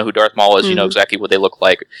race. If you know who Darth Maul is, you know exactly what they look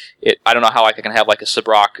like. I don't know how I can have a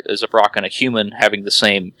Zabrak and a human having the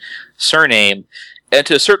same surname. And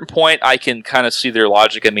to a certain point, I can kind of see their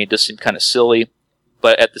logic. I mean, it does seem kind of silly,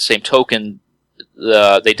 but at the same token,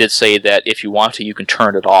 they did say that if you want to, you can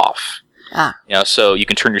turn it off. So you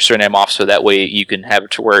can turn your surname off, so that way you can have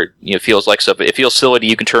it to where it feels like so. If it feels silly,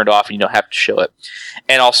 you can turn it off, and you don't have to show it.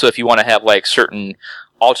 And also, if you want to have certain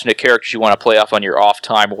alternate characters you want to play off on your off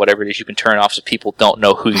time or whatever it is, you can turn it off so people don't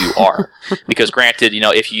know who you are. Because granted,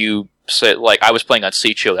 if you say I was playing on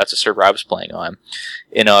Sicho, that's a server I was playing on.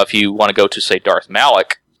 If you want to go to say Darth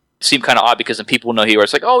Malik, it seemed kind of odd because then people know who you are.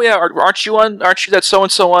 It's oh yeah, aren't you that so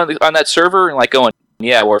and so on that server? And going.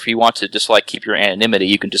 Yeah, or if you want to just keep your anonymity,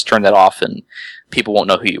 you can just turn that off and people won't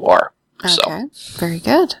know who you are. Okay, very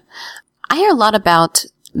good. I hear a lot about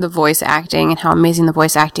the voice acting and how amazing the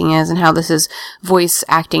voice acting is and how this is voice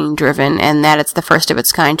acting driven and that it's the first of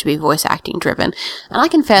its kind to be voice acting driven. And I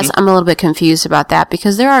confess I'm a little bit confused about that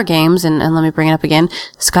because there are games, and let me bring it up again,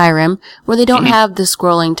 Skyrim, where they don't have the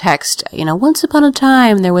scrolling text. You know, once upon a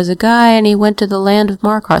time there was a guy and he went to the land of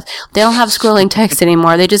Markarth. They don't have scrolling text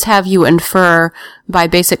anymore. They just have you infer by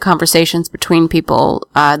basic conversations between people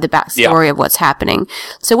the backstory of what's happening.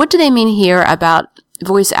 So what do they mean here about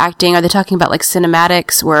voice acting? Are they talking about like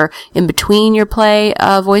cinematics where in between your play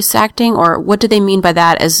voice acting, or what do they mean by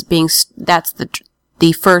that as being that's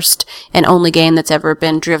the first and only game that's ever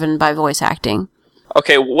been driven by voice acting?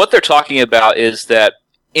 Okay, what they're talking about is that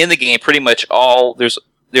in the game, pretty much all there's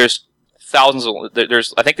thousands of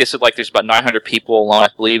I think they said like there's about 900 people alone, I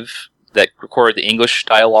believe, that recorded the English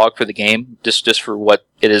dialogue for the game, just for what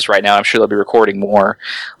it is right now. I'm sure they'll be recording more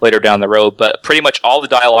later down the road, but pretty much all the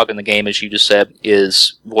dialogue in the game, as you just said,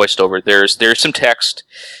 is voiced over. There's some text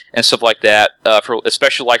and stuff like that,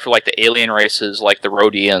 especially for the alien races, like the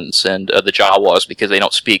Rhodians and the Jawas, because they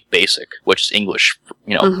don't speak Basic, which is English,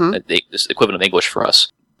 it's the equivalent of English for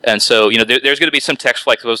us. And so, there's going to be some text for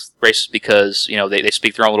like those races because, they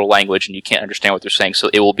speak their own little language and you can't understand what they're saying. So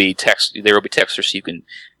it will be text. There will be text so you can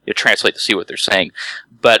translate to see what they're saying.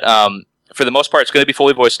 But for the most part, it's going to be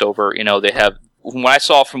fully voiced over. They have, when I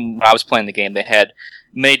saw from when I was playing the game, they had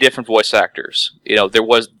many different voice actors. There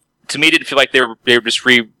was, to me, it didn't feel like they were just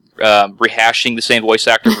rehashing the same voice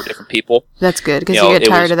actor for different people. That's good, because you get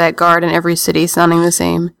tired of that guard in every city sounding the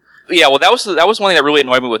same. Yeah, well, that was one thing that really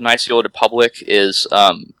annoyed me with Knights of the Old Republic is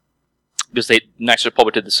because Knights of the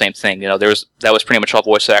Republic did the same thing. That was pretty much all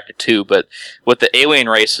voice acted too. But with the alien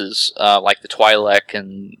races, like the Twi'lek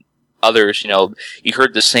and others, you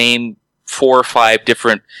heard the same 4 or 5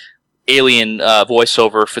 different alien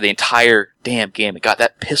voiceover for the entire damn game. God,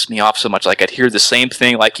 that pissed me off so much. Like, I'd hear the same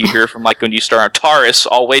thing like you hear from like when you start on Taurus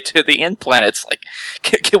all the way to the end planets. Like,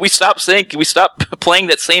 can we stop playing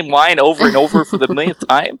that same line over and over for the millionth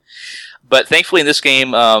time? But thankfully in this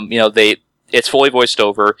game, it's fully voiced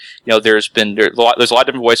over. There's a lot of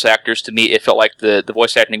different voice actors. To me, it felt like the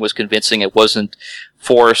voice acting was convincing. It wasn't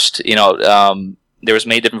forced. There was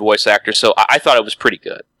many different voice actors, so I thought it was pretty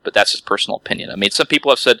good. But that's his personal opinion. I mean, some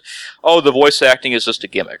people have said, "Oh, the voice acting is just a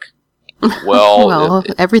gimmick." Well,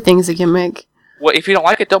 everything's a gimmick. Well, if you don't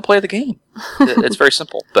like it, don't play the game. It's very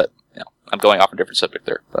simple. But I'm going off a different subject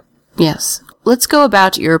there. But yes. Let's go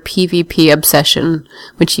about your PvP obsession,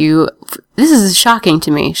 this is shocking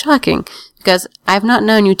to me. Shocking. Because I've not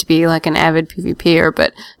known you to be like an avid PvPer,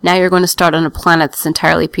 but now you're going to start on a planet that's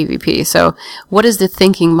entirely PvP. So what is the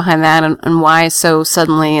thinking behind that, and why so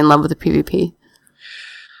suddenly in love with the PvP?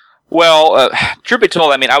 Well, truth be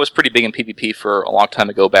told, I mean, I was pretty big in PvP for a long time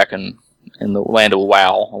ago back in the land of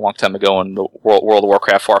WoW, a long time ago in the World of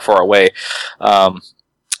Warcraft far, far away.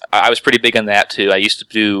 I was pretty big on that too. I used to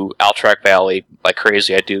do Alterac Valley like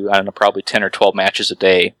crazy. I don't know, probably 10 or 12 matches a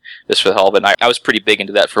day just for the hell of it. And I was pretty big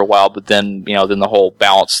into that for a while, but then, then the whole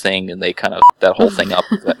balance thing, and they kind of that whole thing up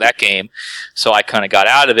that game. So I kind of got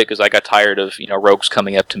out of it because I got tired of, rogues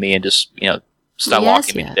coming up to me and just, stun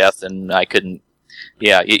locking me to death, and I couldn't.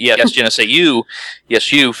 Yes, Jenna, say you.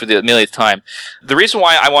 Yes, you, for the millionth time. The reason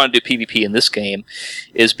why I want to do PvP in this game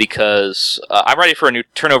is because I'm ready for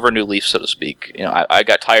turn over a new leaf, so to speak. I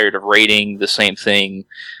got tired of raiding the same thing,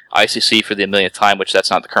 ICC, for the millionth time, which that's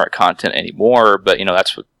not the current content anymore, but,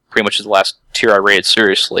 that's what pretty much is the last tier I raided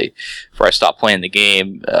seriously before I stopped playing the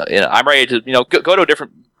game. And I'm ready to, go to a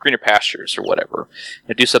different greener pastures or whatever,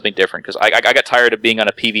 and do something different, because I got tired of being on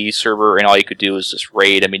a PvE server and all you could do is just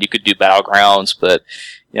raid. I mean, you could do battlegrounds, but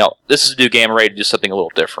this is a new game. I'm ready to do something a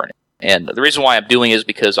little different. And the reason why I'm doing it is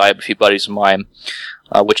because I have a few buddies of mine,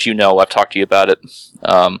 which I've talked to you about it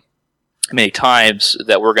many times,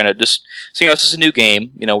 that we're going to just, so this is a new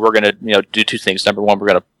game, we're going to do 2 things. Number one, we're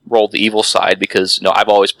going to roll the evil side, because I've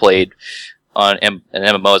always played on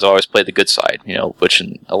MMOs, I've always played the good side, which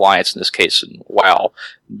in Alliance in this case, and WoW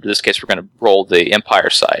in this case, we're going to roll the Empire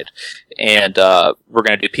side. And we're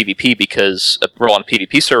going to do PvP because roll on a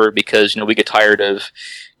PvP server, because we get tired of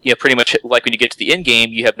pretty much like when you get to the end game,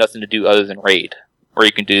 you have nothing to do other than raid, or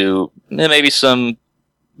you can do maybe some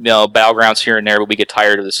battlegrounds here and there, but we get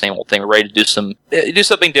tired of the same old thing. We're ready to do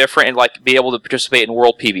something different and like be able to participate in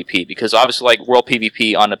world PvP, because obviously like world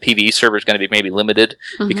PvP on a PvE server is going to be maybe limited,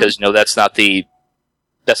 because that's not the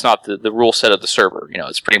rule set of the server.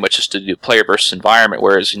 It's pretty much just to do player versus environment,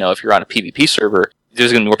 whereas if you're on a PvP server,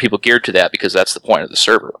 there's going to be more people geared to that, because that's the point of the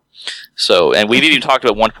server. So, and we've even talked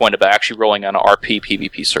at one point about actually rolling on an RP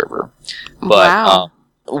PvP server, but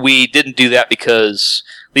we didn't do that because,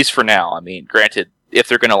 at least for now, I mean, granted, if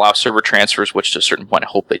they're going to allow server transfers, which to a certain point I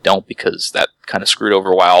hope they don't, because that kind of screwed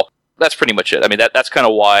over WoW. That's pretty much it. I mean, that's kind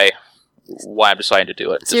of why I'm deciding to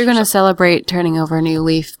do it. So you're going to celebrate turning over a new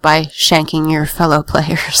leaf by shanking your fellow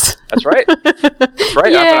players. That's right. That's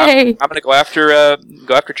right. Yay! I'm going to go after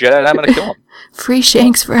Jedi, and I'm going to kill them. Free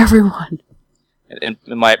shanks for everyone. And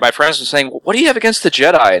my friends are saying, "What do you have against the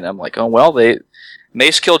Jedi?" And I'm like, "Oh well,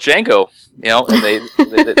 Mace killed Jango, and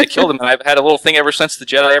they killed him." And I've had a little thing ever since the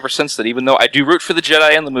Jedi. Ever since that, even though I do root for the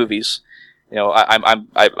Jedi in the movies,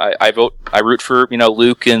 I root for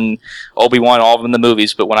Luke and Obi-Wan, all of them in the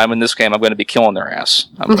movies. But when I'm in this game, I'm going to be killing their ass.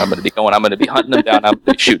 I'm going to be hunting them down. I'm going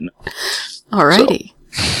to be shooting them. Alrighty.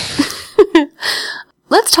 So.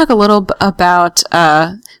 Let's talk a little about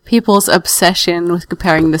people's obsession with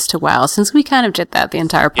comparing this to WoW, since we kind of did that the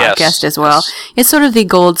entire podcast as well. Yes. It's sort of the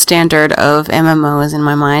gold standard of MMOs in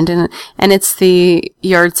my mind, and it's the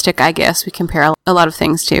yardstick, I guess, we compare a lot of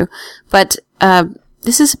things to. But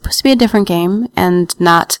this is supposed to be a different game and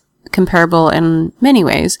not comparable in many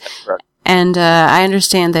ways. Right. And I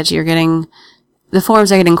understand that the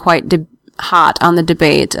forums are getting quite hot on the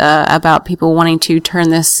debate about people wanting to turn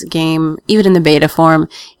this game, even in the beta form,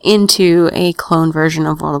 into a clone version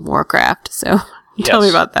of World of Warcraft. So tell me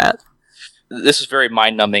about that. This is very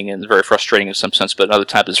mind-numbing and very frustrating in some sense, but another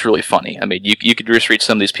time it's really funny. I mean, you could just read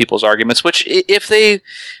some of these people's arguments, which if they,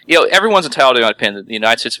 everyone's entitled to an opinion. The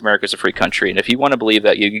United States of America is a free country, and if you want to believe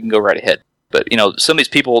that, you can go right ahead. But, some of these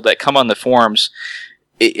people that come on the forums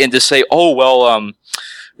and just say, oh, well,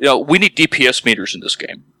 we need DPS meters in this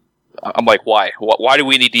game. I'm like, why? Why do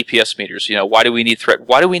we need DPS meters? Why do we need threat?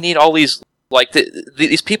 Why do we need all these? Like,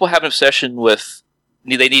 these people have an obsession with.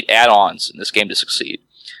 They need add-ons in this game to succeed.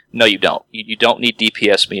 No, you don't. You don't need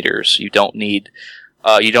DPS meters. You don't need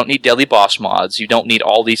daily boss mods. You don't need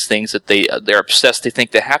all these things that they're obsessed. They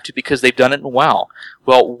think they have to because they've done it in WoW.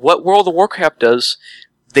 Well, what World of Warcraft does,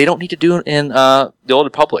 they don't need to do it in the Old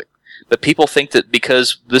Republic. But people think that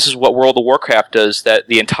because this is what World of Warcraft does, that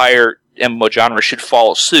the entire MMO genre should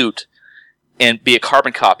follow suit and be a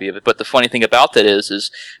carbon copy of it. But the funny thing about that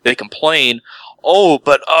is they complain, oh,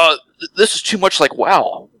 but this is too much like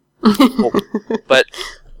WoW. But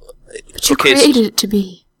you created it to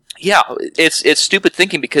be. Yeah, it's stupid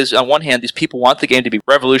thinking, because on one hand, these people want the game to be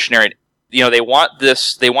revolutionary. They want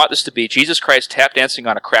this to be Jesus Christ tap dancing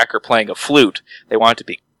on a cracker playing a flute. They want it to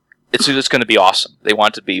be. It's just going to be awesome. They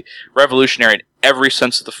want it to be revolutionary in every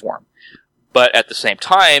sense of the form. But at the same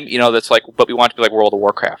time, that's like, but we want it to be like World of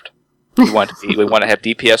Warcraft. We want to have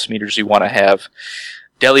DPS meters. We want to have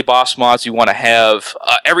daily boss mods. We want to have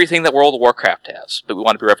everything that World of Warcraft has. But we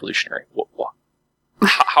want to be revolutionary.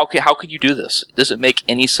 How can you do this? It doesn't make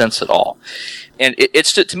any sense at all. And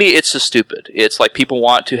to me, it's just stupid. It's like people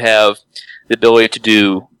want to have the ability to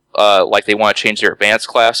do, like they want to change their advanced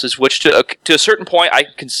classes, which to a certain point, I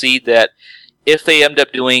can concede that if they end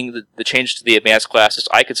up doing the change to the advanced classes,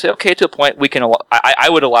 I could say, okay, to a point, I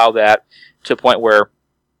would allow that to a point where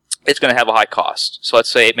it's going to have a high cost. So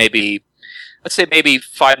let's say maybe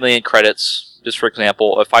 5 million credits, just for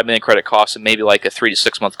example, a 5 million credit cost, and maybe like a 3 to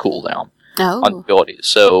 6 month cooldown on abilities.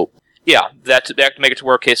 So yeah, that to make it to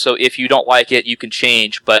work. Okay, so if you don't like it, you can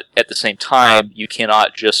change, but at the same time, you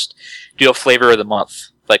cannot just do a flavor of the month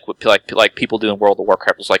like people do in World of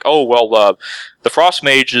Warcraft. It's like, oh well, the Frost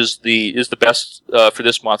Mage is the best for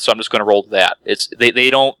this month, so I'm just going to roll that.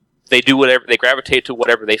 They do whatever, they gravitate to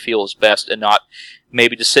whatever they feel is best, and not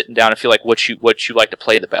maybe just sitting down and feel like what you like to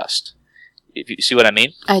play the best. If you see what I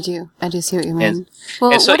mean? I do see what you mean.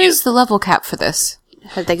 What is the level cap for this?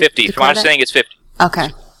 Have they 50. From what I'm saying, it's 50. Okay.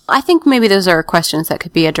 I think maybe those are questions that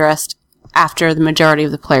could be addressed after the majority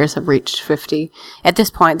of the players have reached 50. At this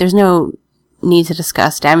point, there's no need to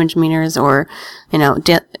discuss damage meters or,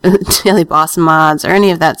 daily boss mods or any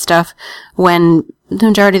of that stuff when the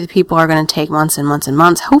majority of the people are going to take months and months and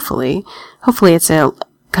months. Hopefully it's a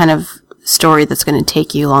kind of story that's going to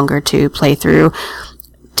take you longer to play through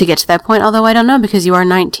to get to that point. Although I don't know, because you are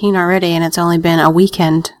 19 already and it's only been a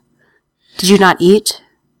weekend. Did you not eat?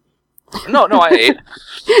 No, I ate.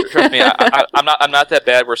 Trust me, I'm not that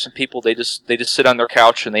bad. Where some people they just sit on their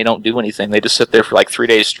couch and they don't do anything. They just sit there for like 3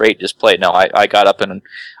 days straight, just play. No, I got up and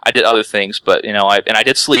I did other things, but I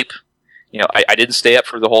did sleep. I didn't stay up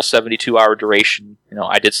for the whole 72-hour duration.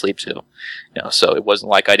 I did sleep too. So it wasn't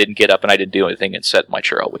like I didn't get up and I didn't do anything and sat in my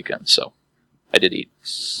chair all weekend. So I did eat.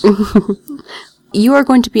 You are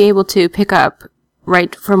going to be able to pick up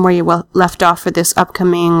right from where you left off for this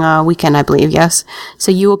upcoming weekend, I believe, yes?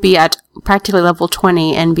 So you will be at practically level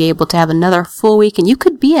 20 and be able to have another full week, and you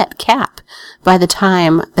could be at cap by the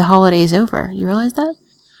time the holiday is over. You realize that?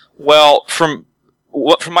 Well, from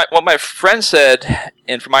what my friend said,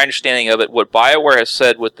 and from my understanding of it, what BioWare has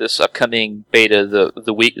said with this upcoming beta,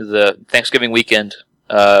 the Thanksgiving weekend,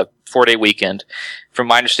 4-day weekend, from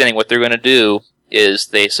my understanding, what they're going to do is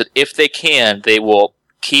they said if they can, they will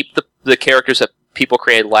keep the characters that people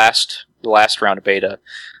created the last round of beta,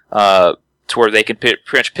 to where they can pretty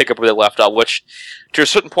much pick up where they left off, which to a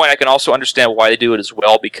certain point I can also understand why they do it as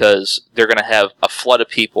well, because they're going to have a flood of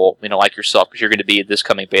people, like yourself, because you're going to be in this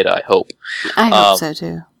coming beta, I hope. I hope so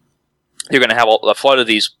too. You're going to have a flood of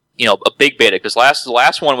these, a big beta, because the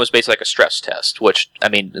last one was basically like a stress test, which, I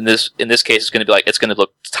mean, in this case, it's going to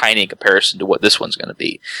look tiny in comparison to what this one's going to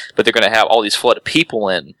be. But they're going to have all these flood of people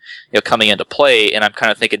coming into play, and I'm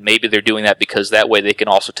kind of thinking maybe they're doing that because that way they can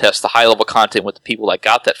also test the high-level content with the people that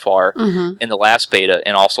got that far in the last beta,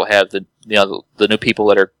 and also have the new people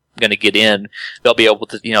that are going to get in. They'll be able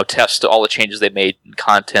to, test all the changes they made in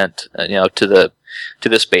content, to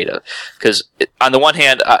this beta. Because on the one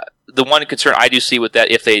hand, the one concern I do see with that,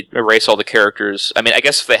 if they erase all the characters, I mean, I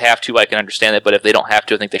guess if they have to, I can understand it, but if they don't have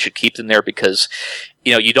to, I think they should keep them there, because,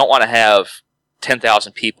 you don't want to have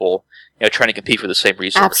 10,000 people, trying to compete for the same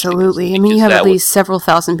resource. Absolutely. I mean, you have at least several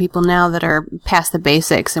thousand people now that are past the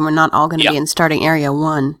basics, and we're not all going to be in starting area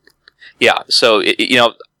 1. Yeah, so,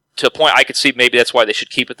 to a point, I could see maybe that's why they should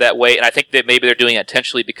keep it that way, and I think that maybe they're doing it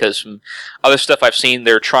intentionally, because from other stuff I've seen,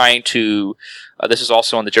 they're trying to. This is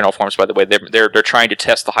also on the general forums, by the way. They're trying to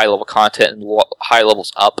test the high level content and high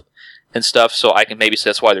levels up and stuff. So I can maybe say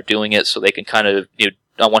that's why they're doing it, so they can kind of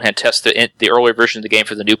on one hand test the earlier version of the game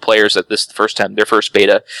for the new players at this first time, their first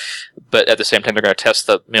beta, but at the same time they're going to test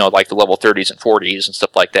the like the level 30s and 40s and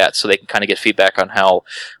stuff like that, so they can kind of get feedback on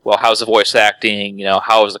how's the voice acting,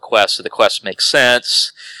 how is the quest, do the quests make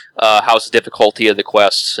sense. How's the difficulty of the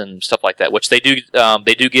quests and stuff like that, which they do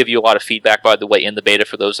give you a lot of feedback, by the way, in the beta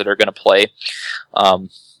for those that are going to play.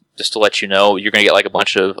 Just to let you know, you're going to get like a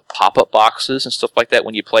bunch of pop-up boxes and stuff like that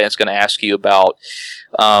when you play, and it's going to ask you about,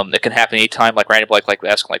 it can happen anytime, like random, like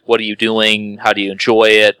asking, like, what are you doing, how do you enjoy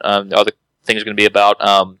it, the other things are going to be about,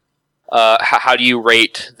 how do you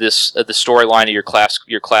rate the storyline of your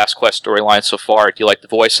class quest storyline so far? Do you like the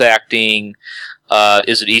voice acting?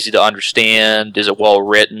 Is it easy to understand? Is it well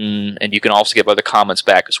written? And you can also give other comments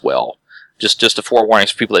back as well. Just a forewarning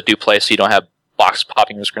for people that do play, so you don't have boxes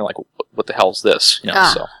popping on the screen like, what the hell is this?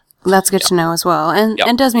 So that's good to know as well. And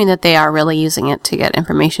it does mean that they are really using it to get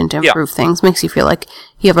information to improve things. Makes you feel like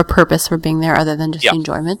you have a purpose for being there other than just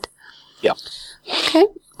enjoyment. Yeah. Okay.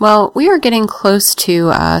 Well, we are getting close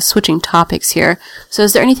to switching topics here. So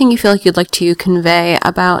is there anything you feel like you'd like to convey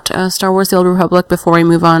about Star Wars The Old Republic before we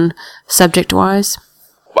move on subject-wise?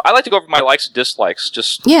 Well, I like to go over my likes and dislikes.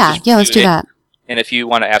 Let's do that. And if you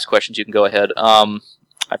want to ask questions, you can go ahead.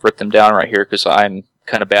 I've written them down right here because I'm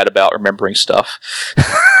kind of bad about remembering stuff.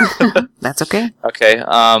 That's okay. Okay.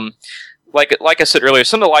 Like I said earlier,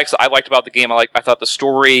 some of the likes that I liked about the game, I thought the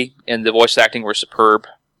story and the voice acting were superb.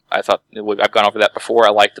 I thought I've gone over that before. I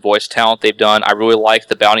like the voice talent they've done. I really like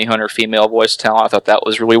the bounty hunter female voice talent. I thought that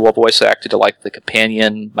was really well voice acted. I like my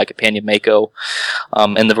companion Mako,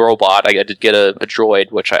 and the robot. I did get a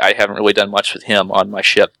droid, which I haven't really done much with him on my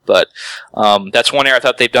ship, but that's one area I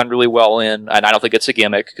thought they've done really well in. And I don't think it's a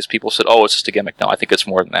gimmick, because people said, "Oh, it's just a gimmick." No, I think it's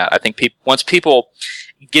more than that. I think once people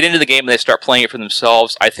get into the game and they start playing it for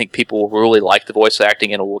themselves, I think people will really like the voice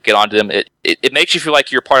acting, and it will get onto them. It makes you feel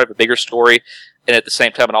like you're part of a bigger story. And at the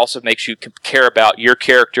same time, it also makes you care about your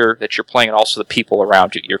character that you're playing, and also the people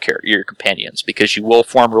around you, your companions, because you will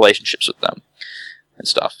form relationships with them and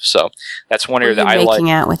stuff. So that's one area that I like. Making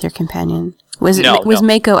out with your companion was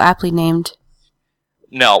Mako aptly named?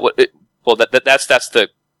 No, that's the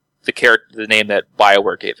character, the name that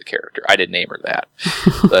BioWare gave the character. I didn't name her that.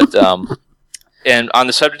 But and on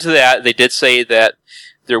the subject of that, they did say that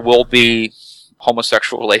there will be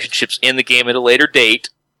homosexual relationships in the game at a later date.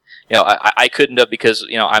 I couldn't have, because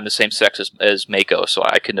I'm the same sex as Mako, so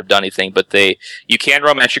I couldn't have done anything. But you can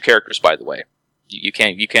romance your characters, by the way. You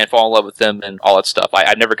can fall in love with them and all that stuff.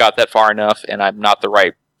 I never got that far enough, and I'm not the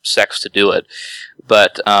right sex to do it.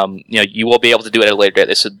 But you will be able to do it at a later date.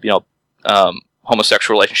 They said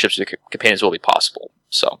homosexual relationships with your companions will be possible.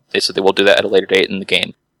 So they said they will do that at a later date in the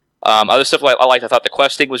game. Other stuff I liked. I thought the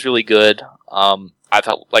questing was really good. I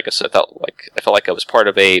felt like I was part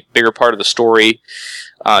of a bigger part of the story.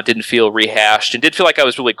 Didn't feel rehashed, and did feel like I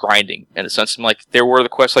was really grinding in a sense. I'm like, there were the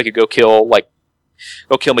quests I could go kill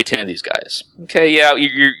me 10 of these guys. Okay, yeah,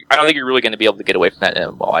 I don't think you're really going to be able to get away from that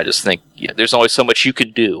MMO. I just think there's only so much you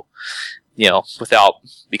can do, without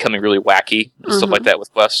becoming really wacky and stuff like that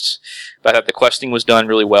with quests. But I thought the questing was done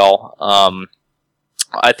really well.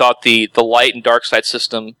 I thought the light and dark side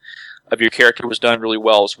system of your character was done really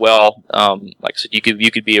well as well. Like I said,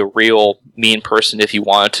 you could be a real mean person if you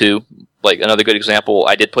wanted to. Like another good example,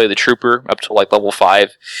 I did play the Trooper up to like level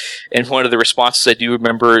 5, and one of the responses I do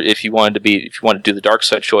remember, if you wanted to do the dark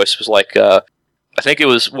side choice, was like I think it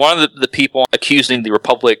was one of the people accusing the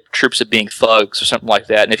Republic troops of being thugs or something like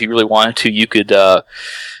that. And if you really wanted to, you could. I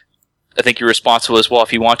think your response was, "Well,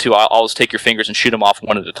 if you want to, I'll just take your fingers and shoot them off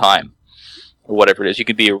one at a time, or whatever it is." You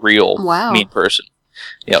could be a real mean person,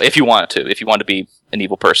 if you wanted to. If you wanted to be an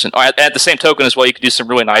evil person. At the same token as well, you could do some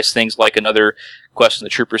really nice things. Like another quest on the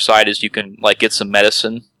trooper side is you can like get some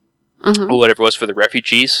medicine or whatever it was for the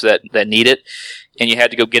refugees that need it, and you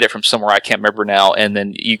had to go get it from somewhere I can't remember now. And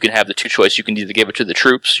then you can have the two choices: you can either give it to the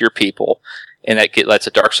troops, your people, and that's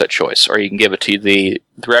a dark side choice, or you can give it to the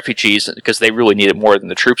refugees because they really need it more than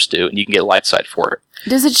the troops do, and you can get light side for it.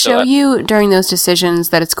 Does it show you during those decisions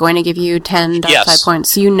that it's going to give you 10 dark side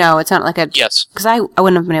points? So it's not like a... Yes. Because I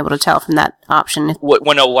wouldn't have been able to tell from that option.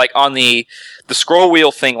 No, like on the scroll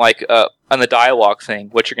wheel thing, like on the dialogue thing,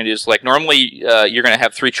 what you're going to do is like normally you're going to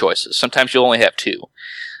have 3 choices. Sometimes you'll only have 2.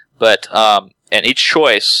 But and each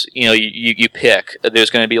choice, you pick. There's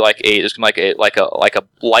going to be like a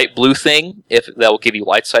light blue thing if that will give you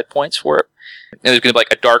light side points for it. And there's going to be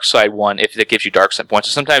like a dark side one if that gives you dark side points.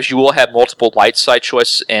 So sometimes you will have multiple light side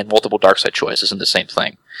choices and multiple dark side choices in the same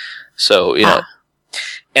thing. So,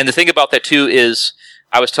 and the thing about that too is,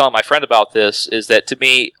 I was telling my friend about this, is that to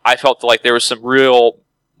me, I felt like there was some real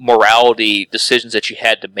morality decisions that you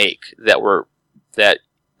had to make that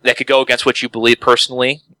could go against what you believe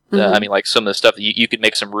personally. I mean, like some of the stuff that you could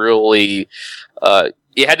make some really,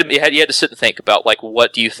 you had to sit and think about, like,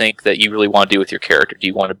 what do you think that you really want to do with your character? Do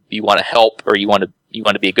you want to help, or you want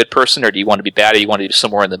to be a good person, or do you want to be bad, or you want to be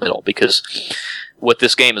somewhere in the middle? Because with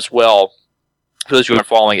this game as well, for those who aren't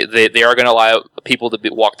following it, they are going to allow people to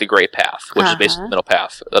walk the gray path, which is basically the middle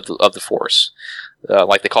path of the Force,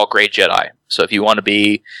 like they call gray Jedi. So if you want to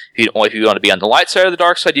be on the light side or the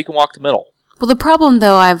dark side, you can walk the middle. Well, the problem,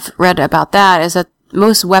 though, I've read about that is that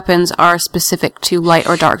most weapons are specific to light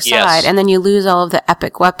or dark side, and then you lose all of the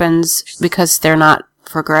epic weapons because they're not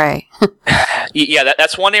for gray. Yeah,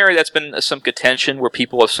 that's one area that's been some contention where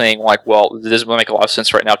people are saying, like, well, this doesn't make a lot of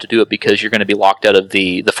sense right now to do it because you're going to be locked out of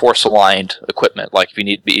the Force-aligned equipment. Like, if you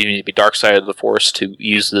need to be dark side of the Force to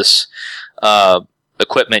use this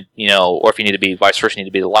equipment, or if you need to be vice versa, you need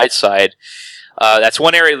to be the light side. That's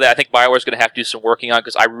one area that I think BioWare is going to have to do some working on,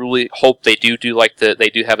 because I really hope they do they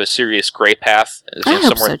do have a serious gray path. I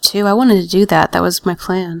hope so too. I wanted to do that. That was my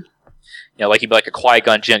plan. Like you'd be like a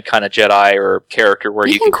Qui-Gon Jinn kind of Jedi or character where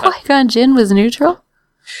you can. Qui-Gon Jinn was neutral?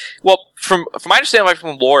 Well, from my understanding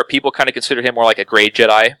from lore, people kind of consider him more like a gray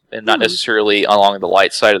Jedi and not necessarily along the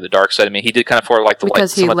light side or the dark side. I mean, he did kind of for like the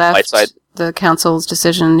because he left the light side. The council's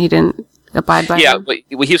decision. He didn't abide by. Yeah, but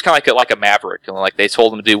he was kind of like a maverick. Like they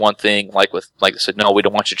told him to do one thing, like they said, no, we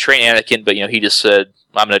don't want you to train Anakin, but he just said,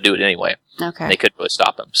 I'm going to do it anyway. Okay. And they couldn't really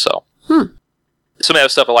stop him. So some of the other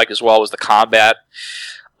stuff I liked as well was the combat.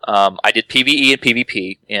 I did PvE and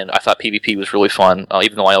PvP, and I thought PvP was really fun.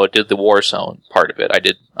 Even though I did the Warzone part of it, I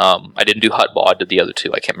didn't do Hutball. I did the other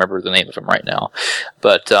two. I can't remember the name of them right now,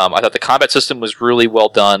 but I thought the combat system was really well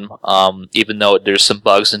done. Even though there's some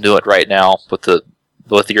bugs into it right now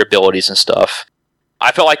with your abilities and stuff.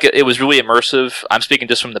 I felt like it was really immersive. I'm speaking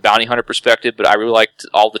just from the bounty hunter perspective, but I really liked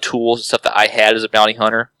all the tools and stuff that I had as a bounty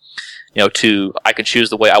hunter. I could choose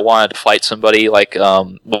the way I wanted to fight somebody. Like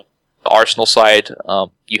the Arsenal side,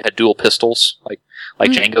 you had dual pistols, like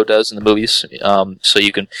Django does in the movies. So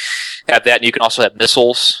you can have that, and you can also have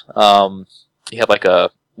missiles. You have like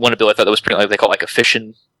one ability I thought that was pretty, like they call it like a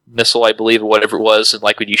fission missile, I believe, or whatever it was, and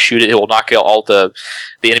like when you shoot it will knock out all the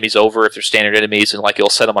enemies over if they're standard enemies, and like it'll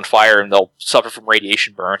set them on fire and they'll suffer from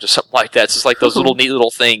radiation burns or something like that. It's just like those neat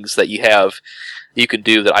little things that you can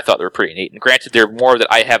do that I thought they were pretty neat. And granted, there are more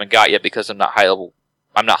that I haven't got yet because I'm not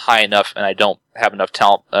high enough, and I don't have enough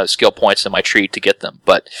talent skill points in my tree to get them.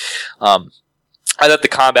 But I thought the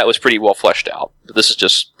combat was pretty well fleshed out. But this is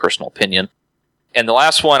just personal opinion. And the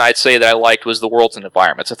last one I'd say that I liked was the worlds and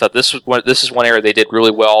environments. I thought this is one area they did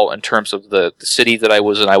really well in terms of the city that I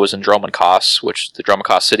was in. I was in Dromund Kaas, which is the Dromund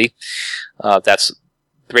Kaas city. That's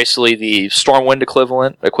basically the Stormwind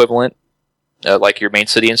equivalent, like your main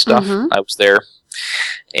city and stuff. I was there.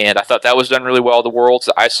 And I thought that was done really well. The worlds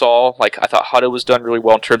that I saw, like I thought Hutta was done really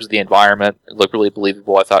well in terms of the environment. It looked really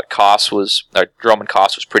believable. I thought Dromund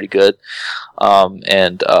Kaas was pretty good.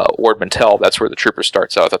 And Ord Mantell, that's where the trooper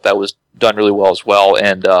starts out. I thought that was done really well as well.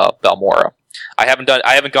 And Balmora. I haven't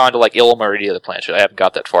gone to like Ilum or any other planet yet. I haven't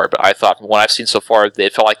got that far, but I thought from what I've seen so far,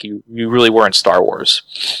 it felt like you really were in Star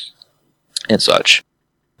Wars and such.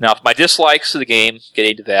 Now, my dislikes of the game,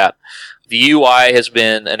 getting to that, the UI has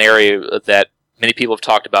been an area that many people have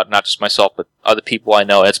talked about, not just myself, but other people I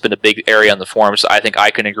know. It's been a big area on the forums. I think I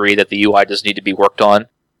can agree that the UI does need to be worked on.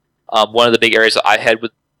 One of the big areas that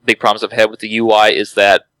big problems I've had with the UI is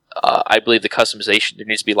that I believe the customization, there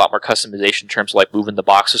needs to be a lot more customization in terms of like moving the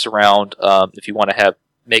boxes around. If you want to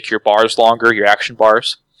make your bars longer, your action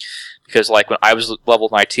bars, because like when I was level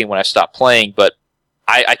 19 when I stopped playing, but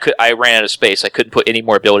I ran out of space. I couldn't put any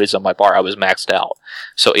more abilities on my bar. I was maxed out.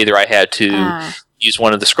 So either I had to use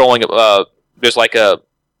one of the scrolling. There's like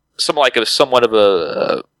somewhat of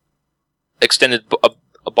a extended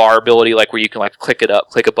a bar ability, like where you can like click a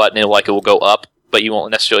button, and it will go up, but you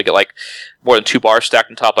won't necessarily get like more than 2 bars stacked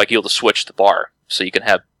on top. Like you'll have to switch the bar, so you can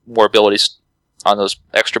have more abilities on those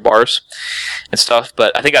extra bars and stuff.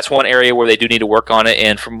 But I think that's one area where they do need to work on it.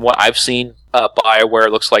 And from what I've seen, BioWare,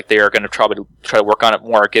 it looks like they are going to try to work on it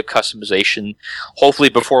more, give customization, hopefully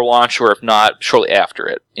before launch, or if not, shortly after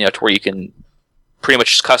it. To where you can pretty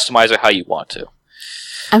much just customize it how you want to.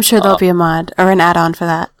 I'm sure there'll be a mod or an add-on for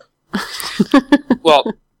that.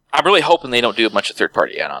 Well, I'm really hoping they don't do a bunch of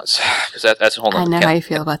third-party add-ons, because that's a whole other I know how you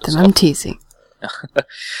feel about them. I'm teasing.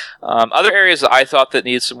 Other areas that I thought that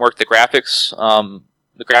needed some work, the graphics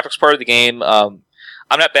part of the game.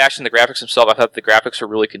 I'm not bashing the graphics themselves. I thought the graphics were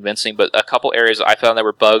really convincing, but a couple areas that I found that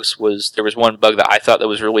were bugs there was one bug that I thought that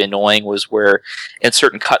was really annoying, was where in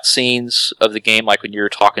certain cutscenes of the game, like when you're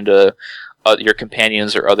talking to your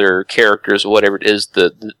companions or other characters or whatever it is,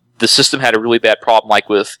 the system had a really bad problem, like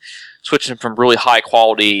with switching from really high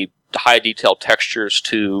quality, high detailed textures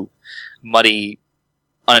to muddy,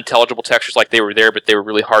 unintelligible textures. Like they were there, but they were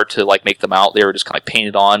really hard to like make them out. They were just kind of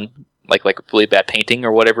painted on, like a really bad painting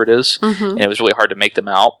or whatever it is, and it was really hard to make them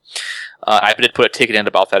out. I did put a ticket in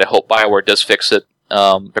about that. I hope BioWare does fix it.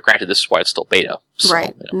 But granted, this is why it's still beta. So,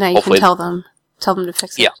 right. Now you can tell them to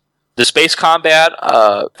fix it. Yeah. The space combat,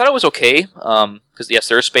 I thought it was okay. Because yes,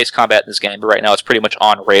 there is space combat in this game, but right now it's pretty much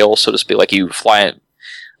on rails, so to speak. Like you fly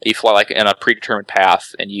like in a predetermined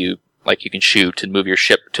path, and you can shoot and move your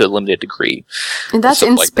ship to a limited degree. And that's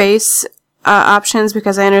in space options,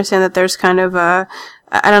 because I understand that there's kind of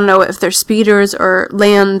I don't know if they're speeders or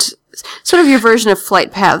land, sort of your version of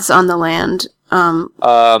flight paths on the land. What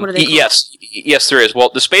are they called? Yes, there is.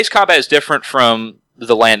 Well, the space combat is different from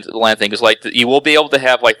the land thing. Is like you will be able to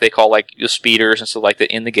have like they call like the speeders and stuff like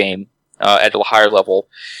that in the game at a higher level,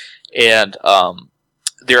 and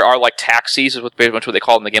there are like taxis is pretty much what they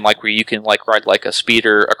call it in the game, like where you can like ride like a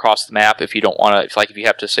speeder across the map if you don't want to. If you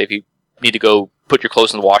have to say if you need to go put your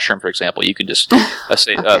clothes in the washroom, for example, you can just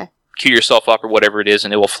queue yourself up or whatever it is,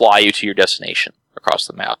 and it will fly you to your destination across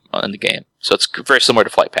the map in the game. So it's very similar to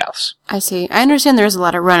flight paths. I see. I understand there's a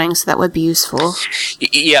lot of running, so that would be useful.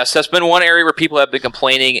 Yes, that's been one area where people have been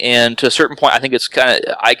complaining, and to a certain point, I think it's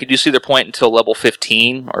I could see their point until level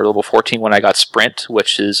 15 or level 14 when I got Sprint,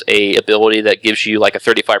 which is a ability that gives you like a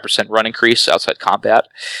 35% run increase outside combat,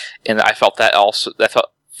 and I felt at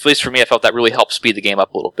least for me, I felt that really helped speed the game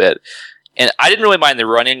up a little bit. And I didn't really mind the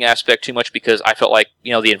running aspect too much, because I felt like,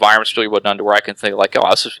 the environment's really well done to where I can think like,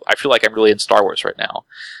 I feel like I'm really in Star Wars right now.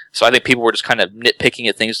 So I think people were just kind of nitpicking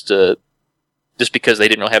at things just because they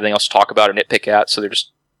didn't really have anything else to talk about or nitpick at. So they're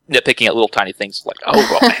just nitpicking at little tiny things like,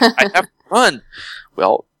 I have to run.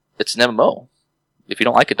 Well, it's an MMO. If you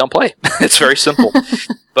don't like it, don't play. It's very simple.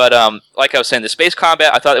 But like I was saying, the space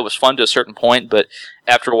combat, I thought it was fun to a certain point, but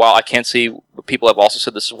after a while, I can see people have also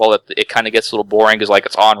said this as well, that it kind of gets a little boring, because like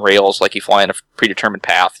it's on rails, like you fly in a predetermined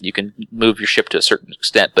path, you can move your ship to a certain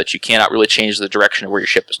extent, but you cannot really change the direction of where your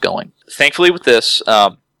ship is going. Thankfully with this,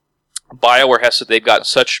 BioWare has said they've gotten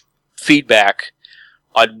such feedback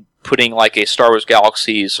on putting like a Star Wars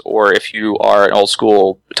Galaxies, or if you are an old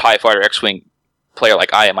school TIE Fighter X-Wing player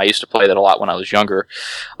like I am, I used to play that a lot when I was younger.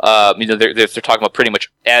 They're talking about pretty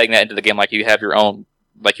much adding that into the game, like you have your own,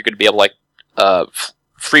 like you're going to be able to like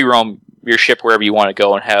free roam your ship wherever you want to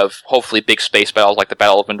go and have hopefully big space battles like the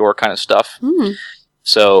Battle of Endor kind of stuff.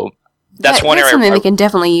 So that's one area. That's something they can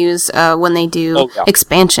definitely use when they do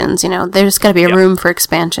expansions. There's got to be a room for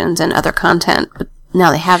expansions and other content, but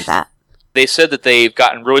now they have that. They said that they've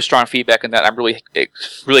gotten really strong feedback on that. I'm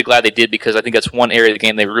really glad they did, because I think that's one area of the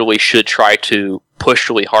game they really should try to push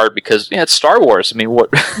really hard, because it's Star Wars. I mean, what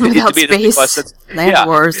without space, land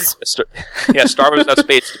wars. Star Wars without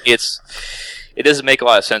space. It doesn't make a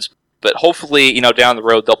lot of sense. But hopefully, down the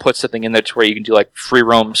road they'll put something in there to where you can do like free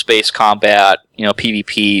roam space combat,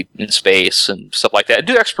 PvP in space and stuff like that, and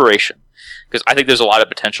do exploration. Because I think there's a lot of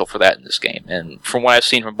potential for that in this game. And from what I've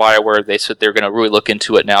seen from BioWare, they said they're going to really look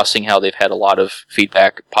into it now, seeing how they've had a lot of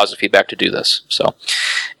positive feedback to do this. So,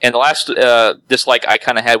 And the last dislike I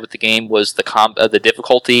kind of had with the game was the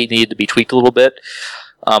difficulty needed to be tweaked a little bit.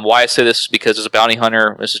 Why I say this is because as a bounty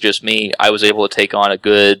hunter, this is just me, I was able to take on a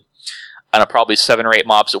good, I don't know, probably 7 or 8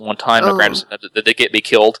 mobs at one time. Oh. That they get me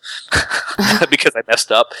killed because I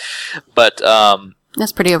messed up. But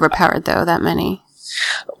that's pretty overpowered, though, that many.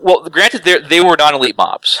 Well, granted, they were non-elite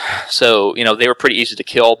mobs, so they were pretty easy to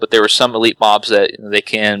kill. But there were some elite mobs that they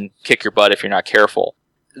can kick your butt if you're not careful.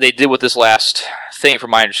 They did with this last thing,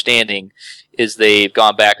 from my understanding, is they've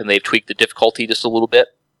gone back and they've tweaked the difficulty just a little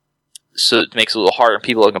bit, so it makes it a little harder. And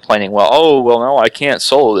people are complaining, no, I can't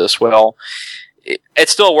solo this. Well,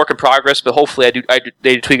 it's still a work in progress, but hopefully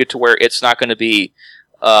they tweak it to where it's not going to be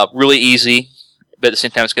really easy, but at the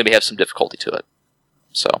same time it's going to have some difficulty to it.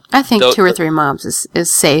 So I think 2 or 3 mobs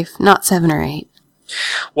is safe, not 7 or 8.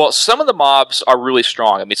 Well, some of the mobs are really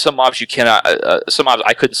strong. I mean, some mobs you cannot. Some mobs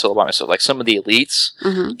I couldn't solo by myself. Like some of the elites,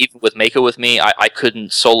 even with Mako with me, I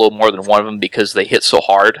couldn't solo more than one of them because they hit so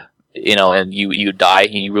hard. And you die,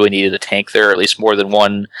 and you really needed a tank there, or at least more than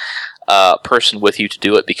one person with you to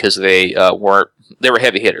do it, because they were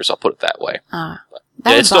heavy hitters. I'll put it that way. That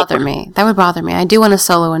would bother me. That would bother me. I do want to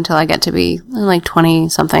solo until I get to be like 20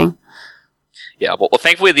 something. Yeah, well,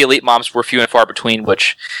 thankfully the elite mobs were few and far between,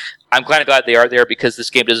 which I'm glad they are there, because this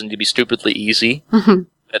game doesn't need to be stupidly easy.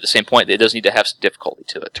 At the same point, it does need to have some difficulty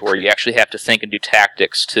to it, to where you actually have to think and do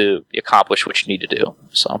tactics to accomplish what you need to do.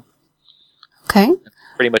 So, okay,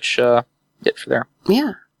 pretty much it for there.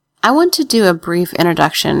 Yeah. I want to do a brief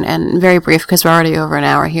introduction, and very brief because we're already over an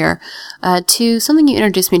hour here, to something you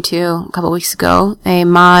introduced me to a couple weeks ago, a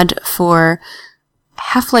mod for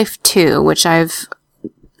Half-Life 2, which I've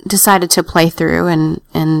decided to play through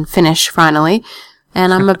and finish finally.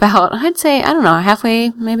 And I'm about, I'd say, I don't know, halfway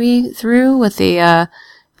maybe through with the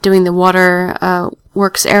doing the water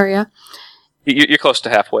works area. You're close to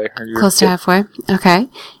halfway. Close to halfway. Okay.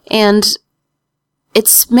 And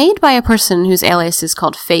it's made by a person whose alias is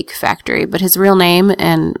called Fake Factory, but his real name,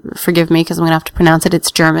 and forgive me because I'm going to have to pronounce it, it's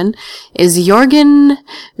German, is Jorgen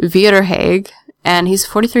Vierhage. And he's a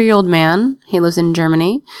 43-year-old man. He lives in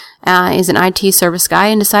Germany. He's an IT service guy,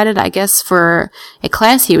 and decided, I guess, for a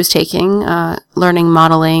class he was taking, learning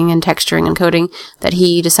modeling and texturing and coding, that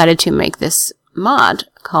he decided to make this mod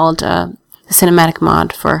called the cinematic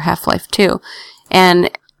mod for Half-Life 2. And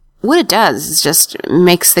what it does is just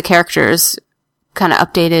makes the characters kind of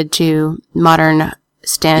updated to modern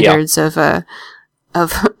standards of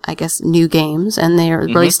I guess, new games, and they're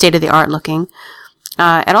really state-of-the-art looking.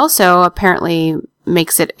 It also apparently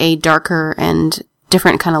makes it a darker and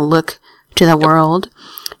different kind of look to the world,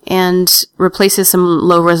 and replaces some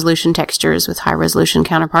low-resolution textures with high-resolution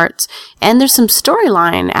counterparts. And there's some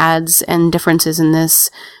storyline adds and differences in this,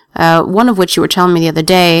 one of which you were telling me the other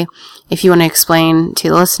day, if you want to explain to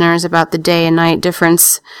the listeners about the day and night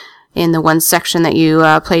difference in the one section that you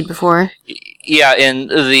played before. Yeah, in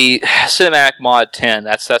the Cinematic Mod 10,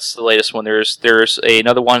 that's the latest one. There's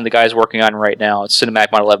another one the guy's working on right now. It's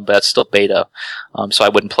Cinematic Mod 11, but that's still beta, so I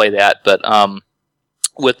wouldn't play that. But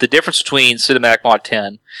with the difference between Cinematic Mod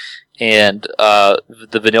 10 and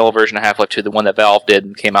the vanilla version of Half-Life 2, the one that Valve did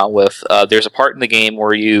and came out with, there's a part in the game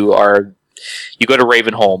where you go to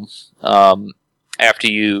Ravenholm after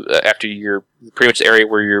you're pretty much the area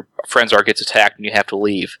where your friends are gets attacked and you have to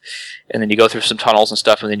leave, and then you go through some tunnels and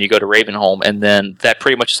stuff, and then you go to Ravenholm, and then that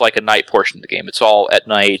pretty much is like a night portion of the game. It's all at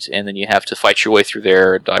night, and then you have to fight your way through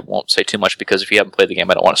there. And I won't say too much because if you haven't played the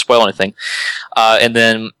game, I don't want to spoil anything. And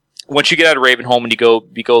then once you get out of Ravenholm and you go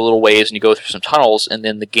a little ways and you go through some tunnels, and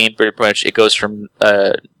then the game pretty much it goes from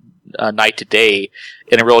night to day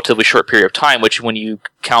in a relatively short period of time. Which, when you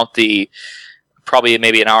count the probably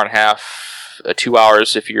maybe an hour and a half. 2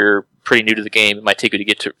 hours if you're pretty new to the game, it might take you to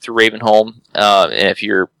get through Ravenholm, and if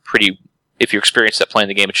you're experienced at playing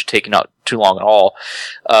the game, it should take you not too long at all.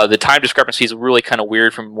 The time discrepancy is really kind of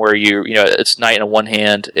weird from where it's night on one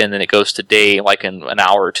hand, and then it goes to day like in an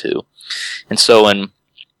hour or two. And so in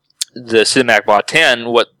the Cinematic Mod 10,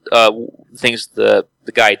 what things the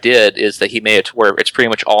guy did is that he made it to where it's pretty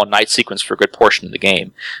much all a night sequence for a good portion of the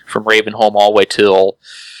game, from Ravenholm all the way till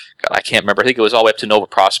I can't remember. I think it was all the way up to Nova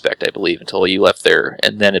Prospect, I believe, until you left there,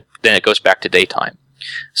 and then it goes back to daytime.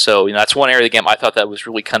 So that's one area of the game I thought that was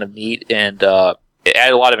really kind of neat, and it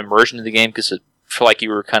added a lot of immersion to the game because it felt like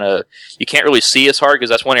you can't really see as hard,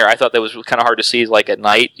 because that's one area I thought that was kind of hard to see. Like at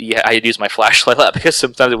night, I had to use my flashlight a lot because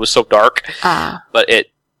sometimes it was so dark. But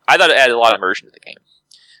I thought it added a lot of immersion to the game.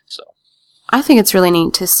 So I think it's really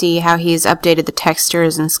neat to see how he's updated the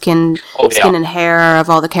textures and skin and hair of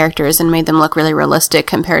all the characters and made them look really realistic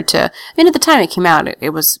compared to, at the time it came out, it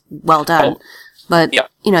was well done. But,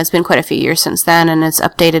 it's been quite a few years since then, and it's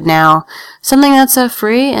updated now. Something that's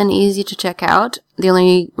free and easy to check out. The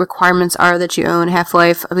only requirements are that you own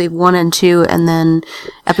Half-Life, I believe, 1 and 2, and then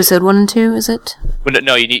Episode 1 and 2, is it?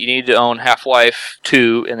 No, you need to own Half-Life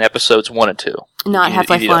 2 and Episodes 1 and 2. Not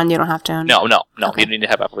Half-Life 1, you don't have to own. No, okay. You don't need to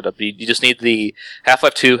have Half-Life 2. You just need the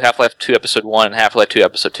Half-Life 2, Half-Life 2 Episode 1, and Half-Life 2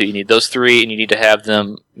 Episode 2. You need those three, and you need to have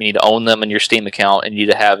them, you need to own them in your Steam account, and you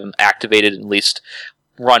need to have them activated and at least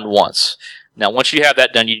run once. Now, once you have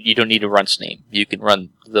that done, you don't need to run Steam. You can run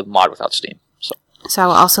the mod without Steam. So I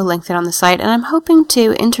will also link that on the site, and I'm hoping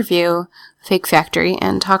to interview Fake Factory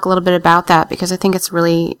and talk a little bit about that, because I think it's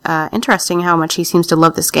really interesting how much he seems to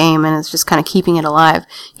love this game, and it's just kind of keeping it alive,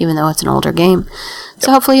 even though it's an older game. Yep.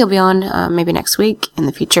 So hopefully he'll be on maybe next week in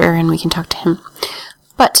the future, and we can talk to him.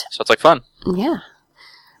 But sounds like fun. Yeah.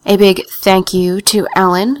 A big thank you to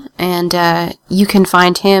Alan, and you can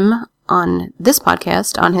find him on this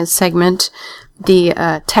podcast, on his segment, the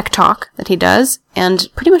Tech Talk that he does, and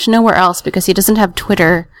pretty much nowhere else, because he doesn't have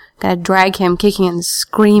Twitter. Gotta drag him kicking and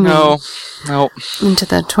screaming into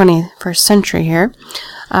the 21st century here.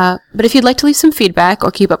 But if you'd like to leave some feedback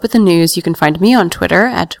or keep up with the news, you can find me on Twitter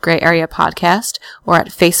at Gray Area Podcast, or at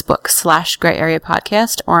Facebook/Gray Area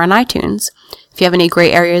Podcast, or on iTunes. If you have any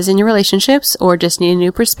gray areas in your relationships, or just need a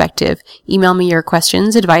new perspective, email me your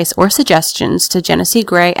questions, advice, or suggestions to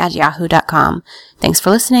genessegray@yahoo.com. Thanks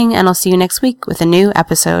for listening, and I'll see you next week with a new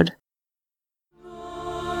episode.